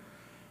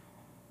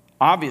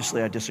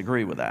 Obviously, I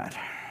disagree with that.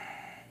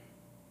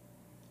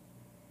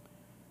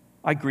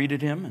 I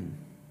greeted him, and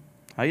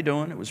how you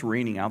doing? It was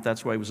raining out.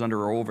 That's why he was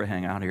under our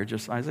overhang out here.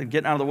 I said,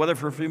 getting out of the weather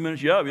for a few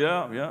minutes? Yeah.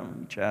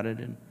 We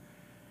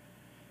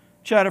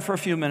chatted for a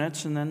few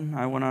minutes, and then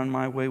I went on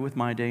my way with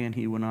my day, and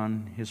he went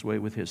on his way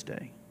with his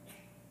day.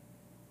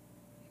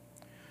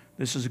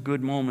 This is a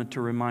good moment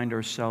to remind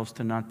ourselves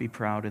to not be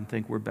proud and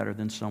think we're better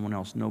than someone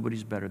else.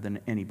 Nobody's better than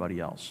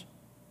anybody else.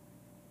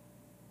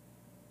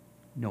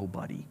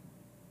 Nobody.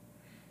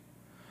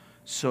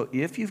 So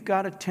if you've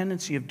got a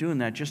tendency of doing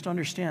that, just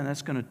understand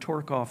that's going to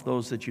torque off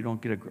those that you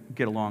don't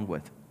get along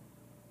with.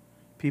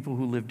 People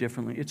who live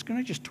differently, it's going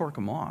to just torque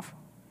them off.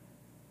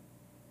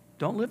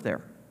 Don't live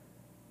there.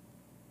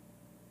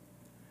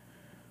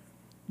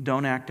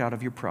 Don't act out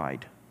of your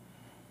pride.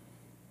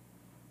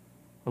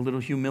 A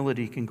little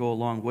humility can go a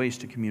long ways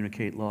to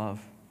communicate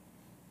love.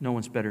 No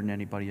one's better than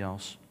anybody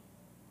else.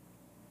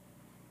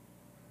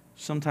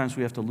 Sometimes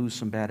we have to lose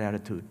some bad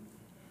attitude.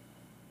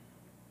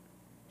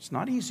 It's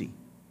not easy.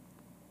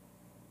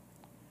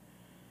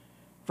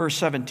 Verse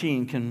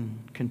 17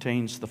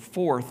 contains the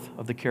fourth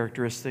of the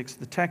characteristics.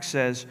 The text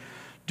says,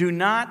 "Do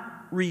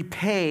not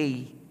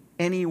repay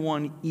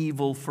anyone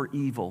evil for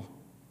evil."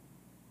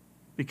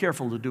 Be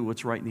careful to do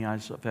what's right in the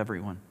eyes of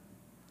everyone.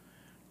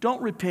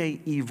 Don't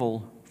repay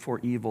evil for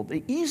evil.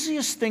 The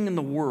easiest thing in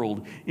the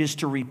world is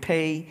to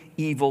repay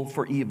evil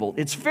for evil.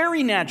 It's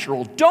very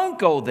natural. Don't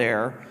go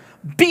there.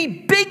 Be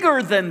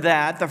bigger than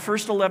that. The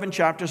first 11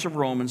 chapters of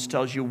Romans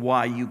tells you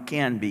why you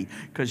can be.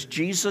 Because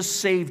Jesus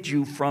saved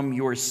you from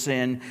your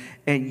sin,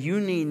 and you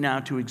need now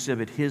to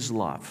exhibit His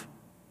love.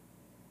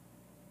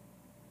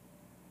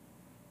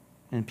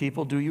 And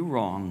people do you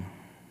wrong.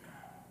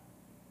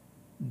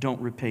 Don't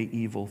repay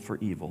evil for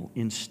evil.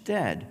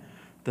 Instead,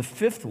 the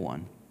fifth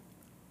one,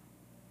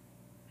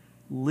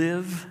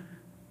 live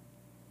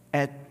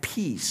at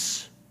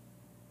peace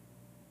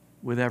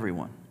with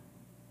everyone.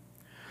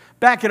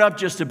 Back it up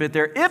just a bit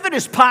there. If it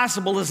is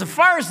possible, as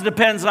far as it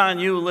depends on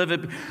you, live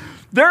it.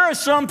 There are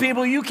some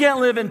people you can't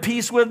live in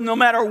peace with no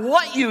matter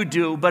what you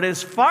do, but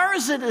as far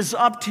as it is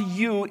up to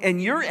you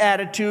and your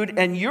attitude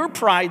and your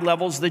pride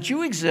levels that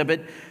you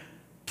exhibit,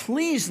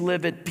 please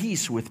live at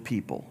peace with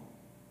people.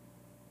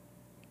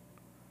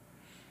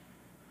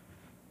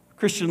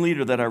 Christian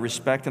leader that I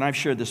respect, and I've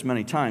shared this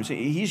many times,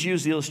 he's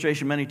used the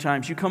illustration many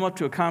times. You come up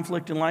to a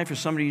conflict in life or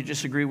somebody you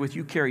disagree with,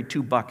 you carry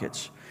two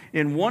buckets.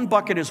 In one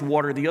bucket is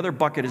water, the other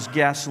bucket is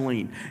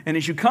gasoline. And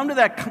as you come to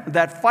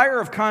that fire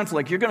of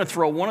conflict, you're going to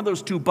throw one of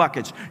those two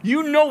buckets.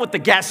 You know what the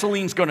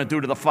gasoline's going to do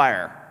to the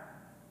fire.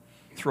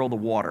 Throw the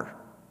water.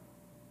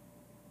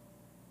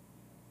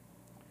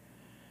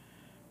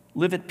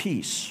 Live at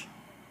peace.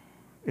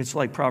 It's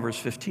like Proverbs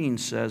 15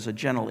 says, a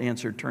gentle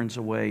answer turns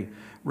away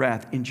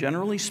wrath. And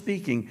generally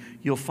speaking,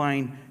 you'll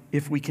find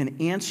if we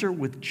can answer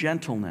with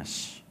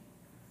gentleness,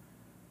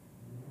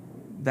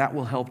 that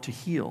will help to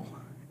heal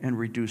and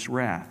reduce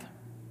wrath.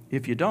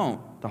 If you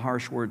don't, the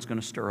harsh word's going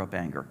to stir up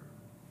anger.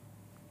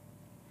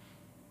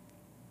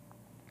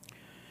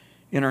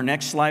 In our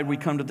next slide, we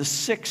come to the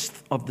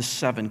sixth of the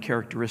 7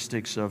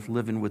 characteristics of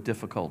living with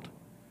difficult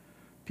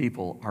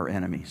people, our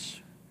enemies.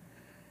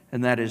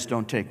 And that is,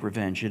 don't take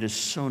revenge. It is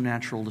so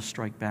natural to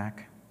strike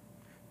back,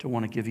 to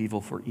want to give evil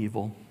for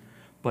evil.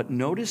 But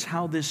notice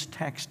how this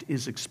text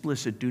is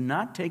explicit. Do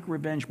not take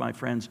revenge, my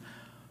friends,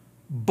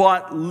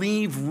 but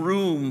leave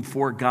room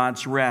for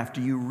God's wrath.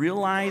 Do you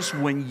realize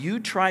when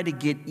you try to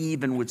get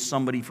even with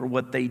somebody for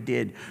what they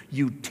did,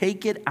 you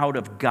take it out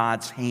of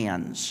God's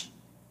hands?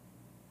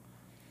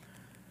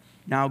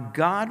 Now,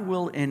 God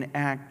will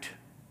enact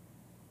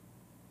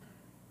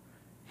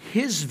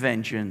His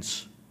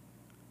vengeance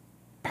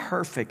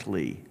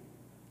perfectly.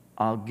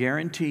 I'll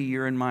guarantee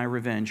your and my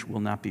revenge will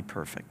not be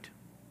perfect.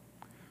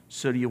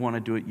 So do you want to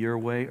do it your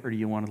way, or do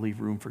you want to leave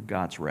room for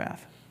God's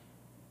wrath?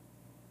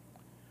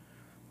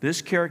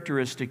 This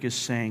characteristic is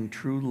saying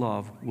true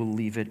love will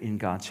leave it in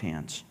God's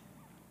hands.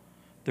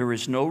 There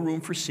is no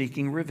room for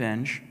seeking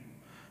revenge.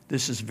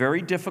 This is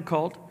very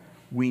difficult.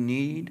 We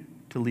need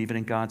to leave it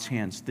in God's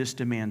hands. This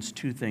demands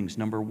 2 things.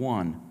 Number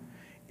 1,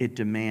 it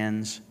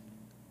demands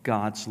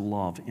God's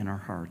love in our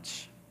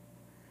hearts.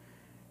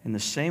 In the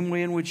same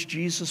way in which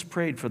Jesus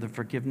prayed for the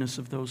forgiveness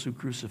of those who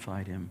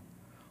crucified Him,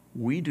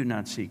 We do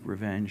not seek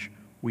revenge.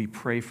 We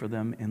pray for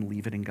them and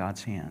leave it in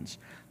God's hands.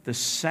 The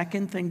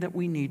second thing that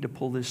we need to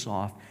pull this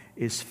off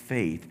is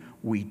faith.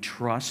 We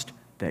trust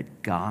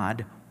that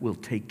God will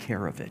take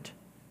care of it.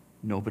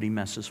 Nobody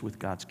messes with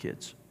God's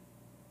kids.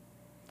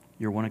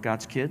 You're one of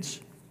God's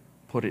kids?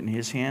 Put it in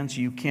His hands.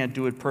 You can't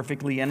do it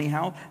perfectly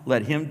anyhow.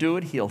 Let Him do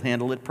it. He'll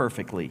handle it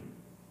perfectly.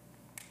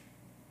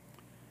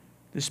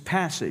 This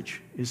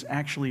passage is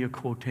actually a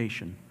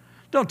quotation.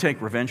 Don't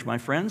take revenge, my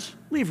friends.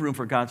 Leave room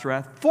for God's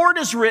wrath. For it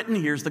is written,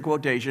 here's the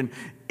quotation,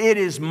 "It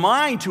is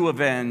mine to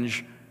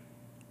avenge.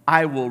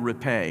 I will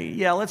repay."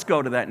 Yeah, let's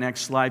go to that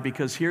next slide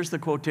because here's the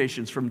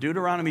quotations from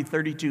Deuteronomy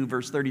 32,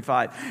 verse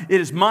 35. "It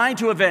is mine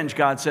to avenge,"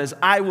 God says.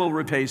 "I will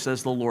repay,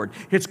 says the Lord."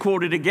 It's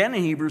quoted again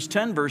in Hebrews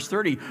 10, verse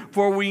 30.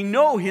 "For we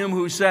know Him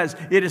who says,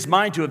 'It is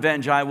mine to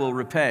avenge, I will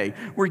repay.'"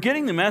 We're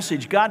getting the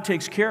message. God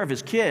takes care of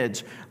His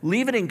kids.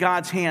 Leave it in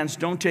God's hands.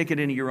 Don't take it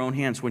into your own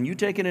hands. When you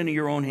take it into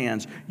your own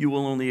hands, you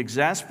will only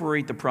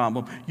exasperate the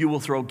problem. You will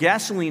throw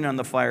gasoline on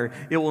the fire.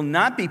 It will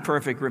not be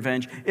perfect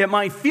revenge. It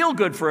might feel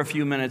good for a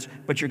few minutes,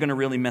 but you're going to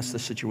really mess the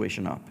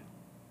situation up.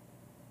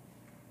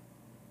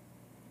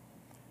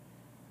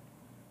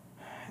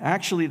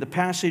 Actually, the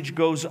passage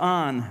goes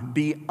on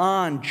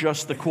beyond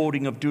just the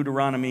quoting of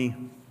Deuteronomy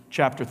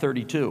chapter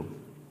 32.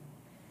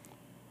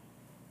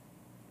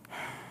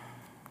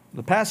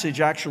 The passage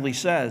actually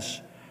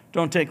says,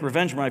 "Don't take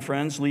revenge, my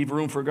friends. Leave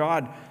room for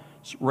God's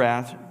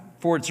wrath.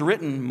 For it's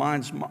written,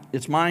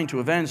 it's mine to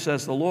avenge,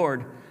 says the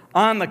Lord.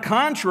 On the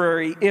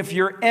contrary, if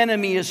your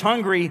enemy is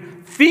hungry,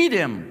 feed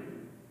him."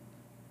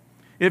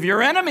 If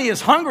your enemy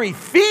is hungry,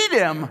 feed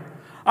him.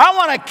 I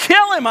want to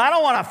kill him. I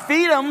don't want to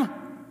feed him.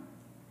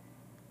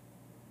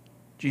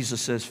 Jesus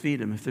says, feed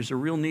him. If there's a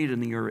real need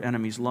in your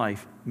enemy's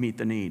life, meet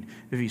the need.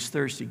 If he's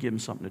thirsty, give him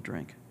something to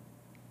drink.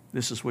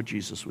 This is what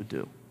Jesus would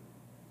do.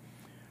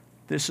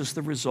 This is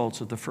the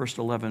results of the first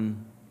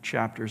 11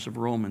 chapters of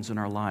Romans in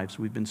our lives.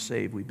 We've been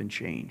saved. We've been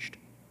changed.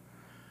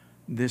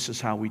 This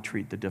is how we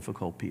treat the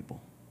difficult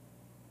people.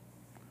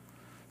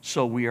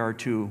 So we are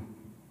to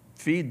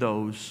feed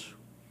those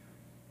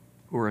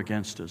who are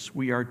against us.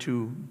 We are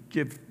to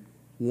give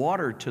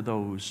water to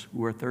those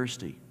who are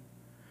thirsty.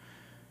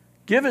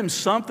 Give him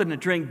something to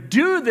drink.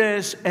 Do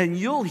this, and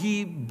you'll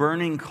heap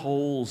burning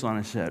coals on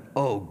his head.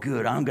 Oh,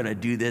 good, I'm going to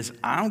do this.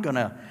 I'm going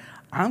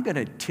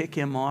to tick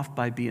him off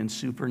by being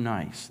super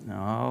nice.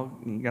 No,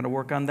 you got to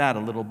work on that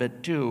a little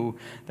bit too.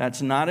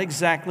 That's not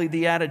exactly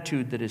the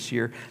attitude that is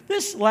here.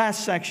 This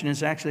last section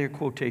is actually a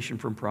quotation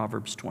from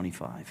Proverbs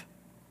 25.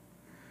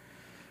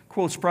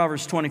 Quotes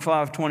Proverbs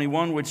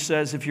 25:21, which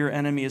says, "If your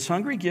enemy is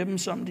hungry, give him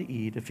something to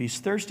eat. If he's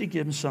thirsty,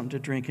 give him something to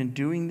drink. In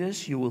doing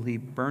this, you will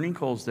heap burning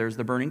coals," there's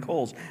the burning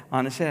coals,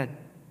 "on his head.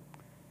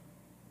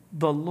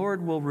 The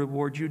Lord will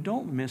reward you."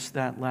 Don't miss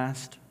that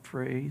last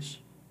phrase.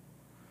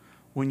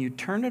 When you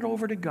turn it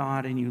over to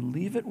God and you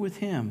leave it with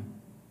Him,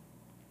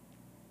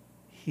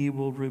 He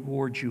will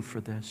reward you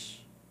for this.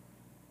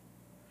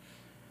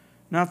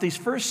 Now, if these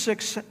first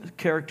 6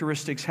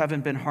 characteristics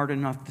haven't been hard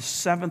enough, the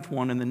 7th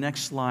one in the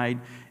next slide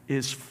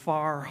is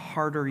far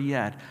harder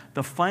yet.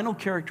 The final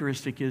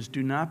characteristic is,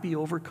 do not be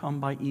overcome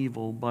by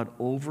evil, but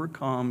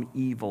overcome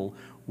evil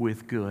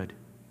with good.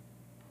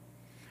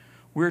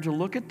 We're to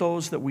look at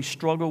those that we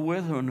struggle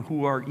with and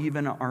who are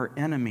even our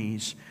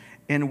enemies,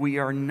 and we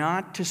are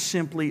not to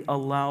simply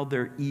allow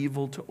their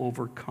evil to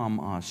overcome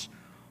us.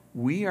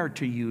 We are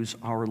to use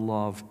our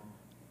love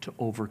to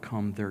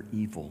overcome their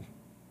evil.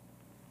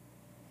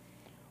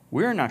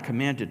 We're not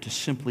commanded to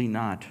simply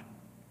not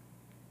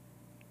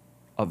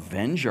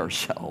avenge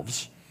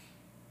ourselves.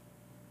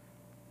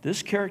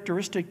 This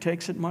characteristic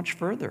takes it much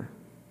further.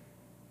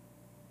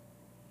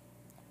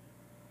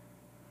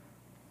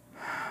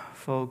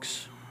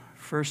 Folks,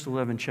 first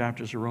 11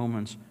 chapters of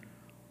Romans,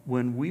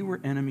 when we were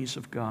enemies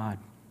of God,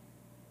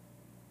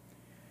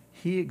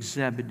 He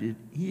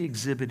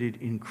exhibited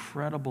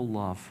incredible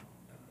love.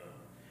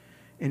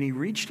 And He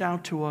reached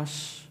out to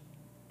us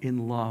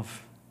in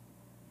love.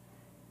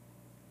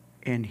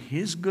 And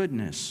His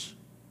goodness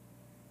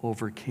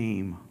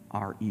overcame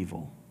our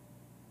evil.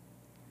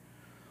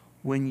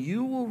 When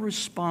you will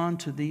respond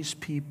to these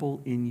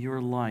people in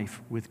your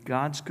life with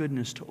God's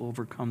goodness to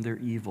overcome their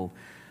evil,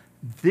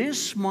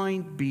 this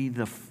might be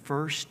the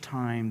first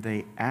time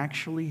they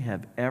actually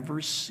have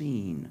ever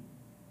seen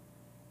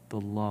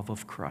the love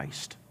of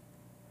Christ.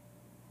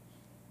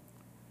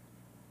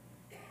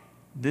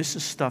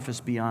 This stuff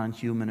is beyond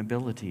human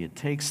ability. It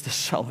takes the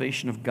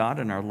salvation of God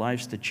in our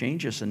lives to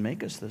change us and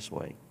make us this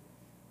way.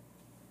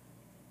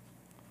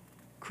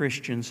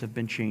 Christians have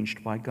been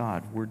changed by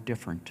God. We're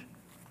different.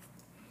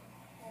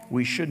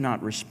 We should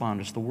not respond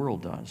as the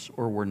world does,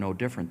 or we're no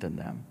different than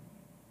them.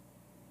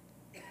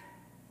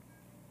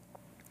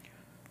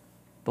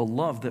 The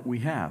love that we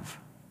have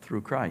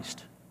through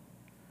Christ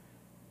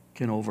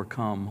can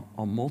overcome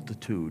a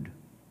multitude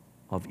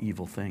of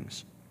evil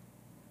things.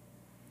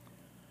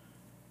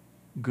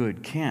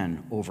 Good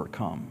can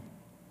overcome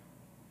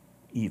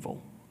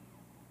evil.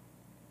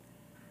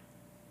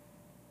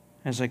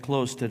 As I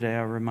close today,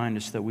 I remind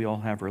us that we all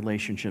have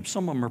relationships.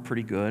 Some of them are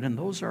pretty good, and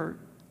those are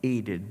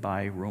aided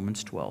by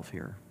Romans 12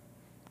 here.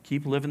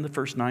 Keep living the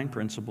first 9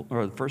 principles,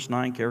 or the first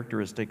 9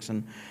 characteristics,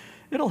 and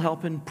it'll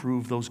help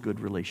improve those good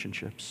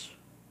relationships.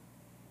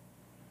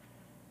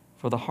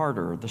 For the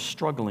harder, the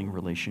struggling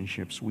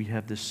relationships, we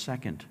have this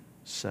second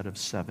set of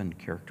 7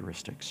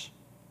 characteristics.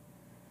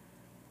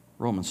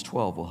 Romans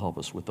 12 will help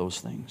us with those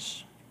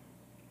things.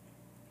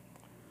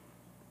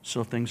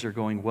 So if things are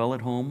going well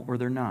at home or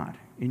they're not,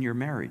 in your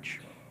marriage,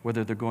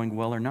 whether they're going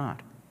well or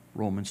not,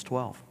 Romans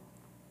 12.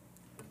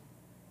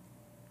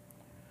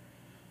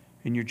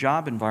 In your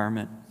job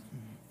environment,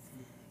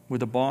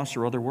 with a boss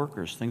or other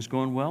workers, things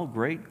going well,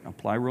 great,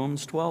 apply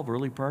Romans 12,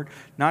 early part.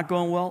 Not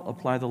going well,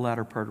 apply the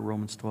latter part of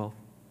Romans 12.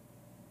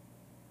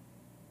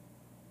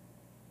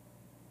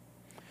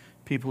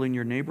 People in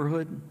your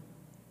neighborhood,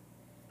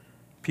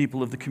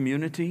 people of the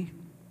community,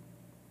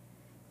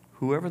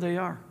 whoever they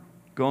are,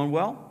 going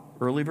well,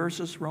 early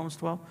verses, Romans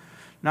 12.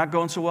 Not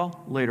going so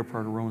well, later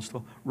part of Romans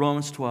 12.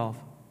 Romans 12,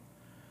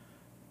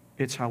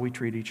 it's how we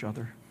treat each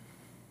other.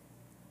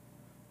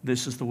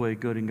 This is the way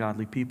good and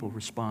godly people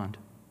respond,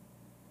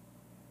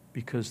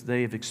 because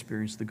they have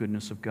experienced the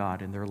goodness of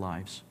God in their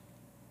lives.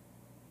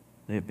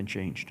 They have been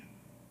changed.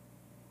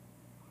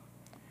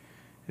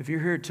 If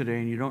you're here today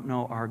and you don't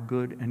know our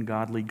good and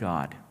godly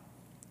God,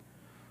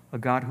 a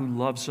God who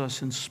loves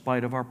us in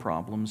spite of our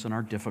problems and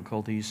our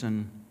difficulties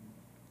and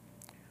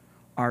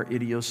our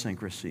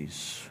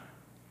idiosyncrasies,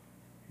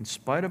 in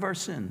spite of our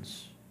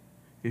sins,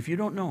 if you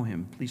don't know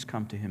Him, please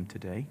come to Him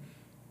today.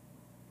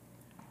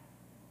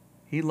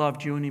 He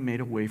loved you and He made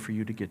a way for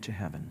you to get to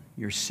heaven.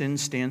 Your sin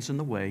stands in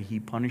the way. He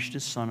punished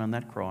His Son on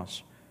that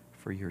cross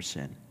for your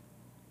sin.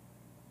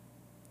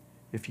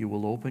 If you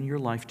will open your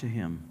life to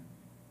Him,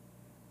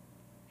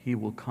 He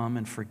will come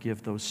and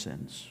forgive those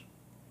sins.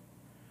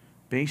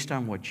 Based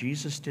on what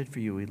Jesus did for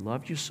you, He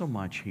loved you so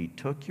much, He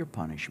took your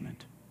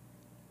punishment.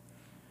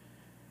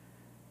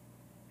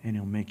 And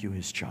He'll make you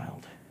His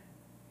child.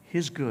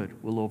 His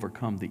good will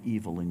overcome the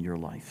evil in your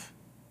life.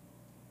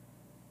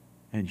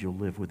 And you'll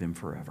live with Him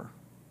forever.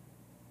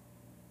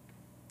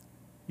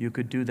 You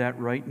could do that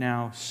right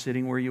now,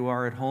 sitting where you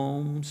are at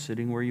home,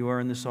 sitting where you are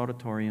in this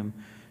auditorium.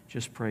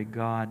 Just pray,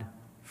 God,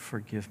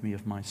 forgive me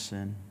of my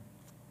sin.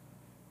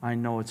 I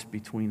know it's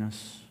between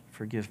us.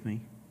 Forgive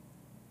me.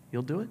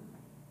 You'll do it.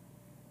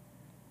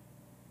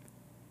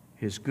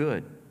 His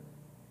good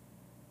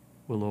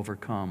will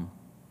overcome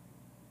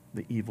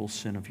the evil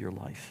sin of your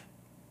life.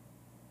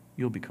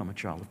 You'll become a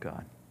child of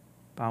God.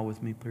 Bow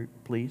with me,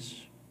 please.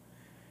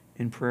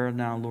 In prayer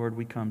now, Lord,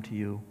 we come to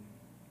you.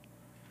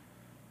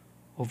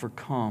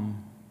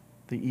 Overcome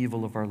the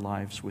evil of our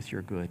lives with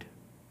your good,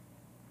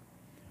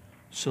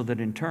 so that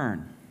in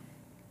turn,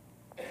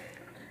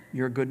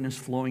 your goodness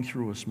flowing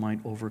through us might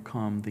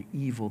overcome the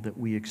evil that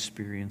we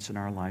experience in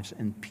our lives,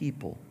 and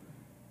people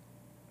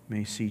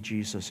may see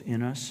Jesus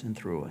in us and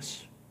through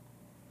us.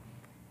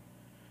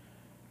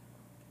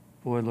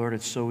 Boy, Lord,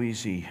 it's so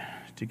easy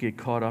to get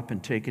caught up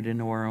and take it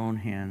into our own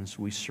hands.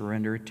 We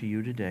surrender it to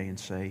you today and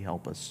say,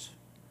 help us.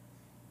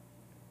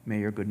 May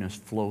your goodness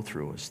flow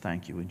through us.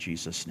 Thank you in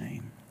Jesus'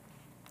 name.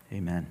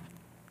 Amen.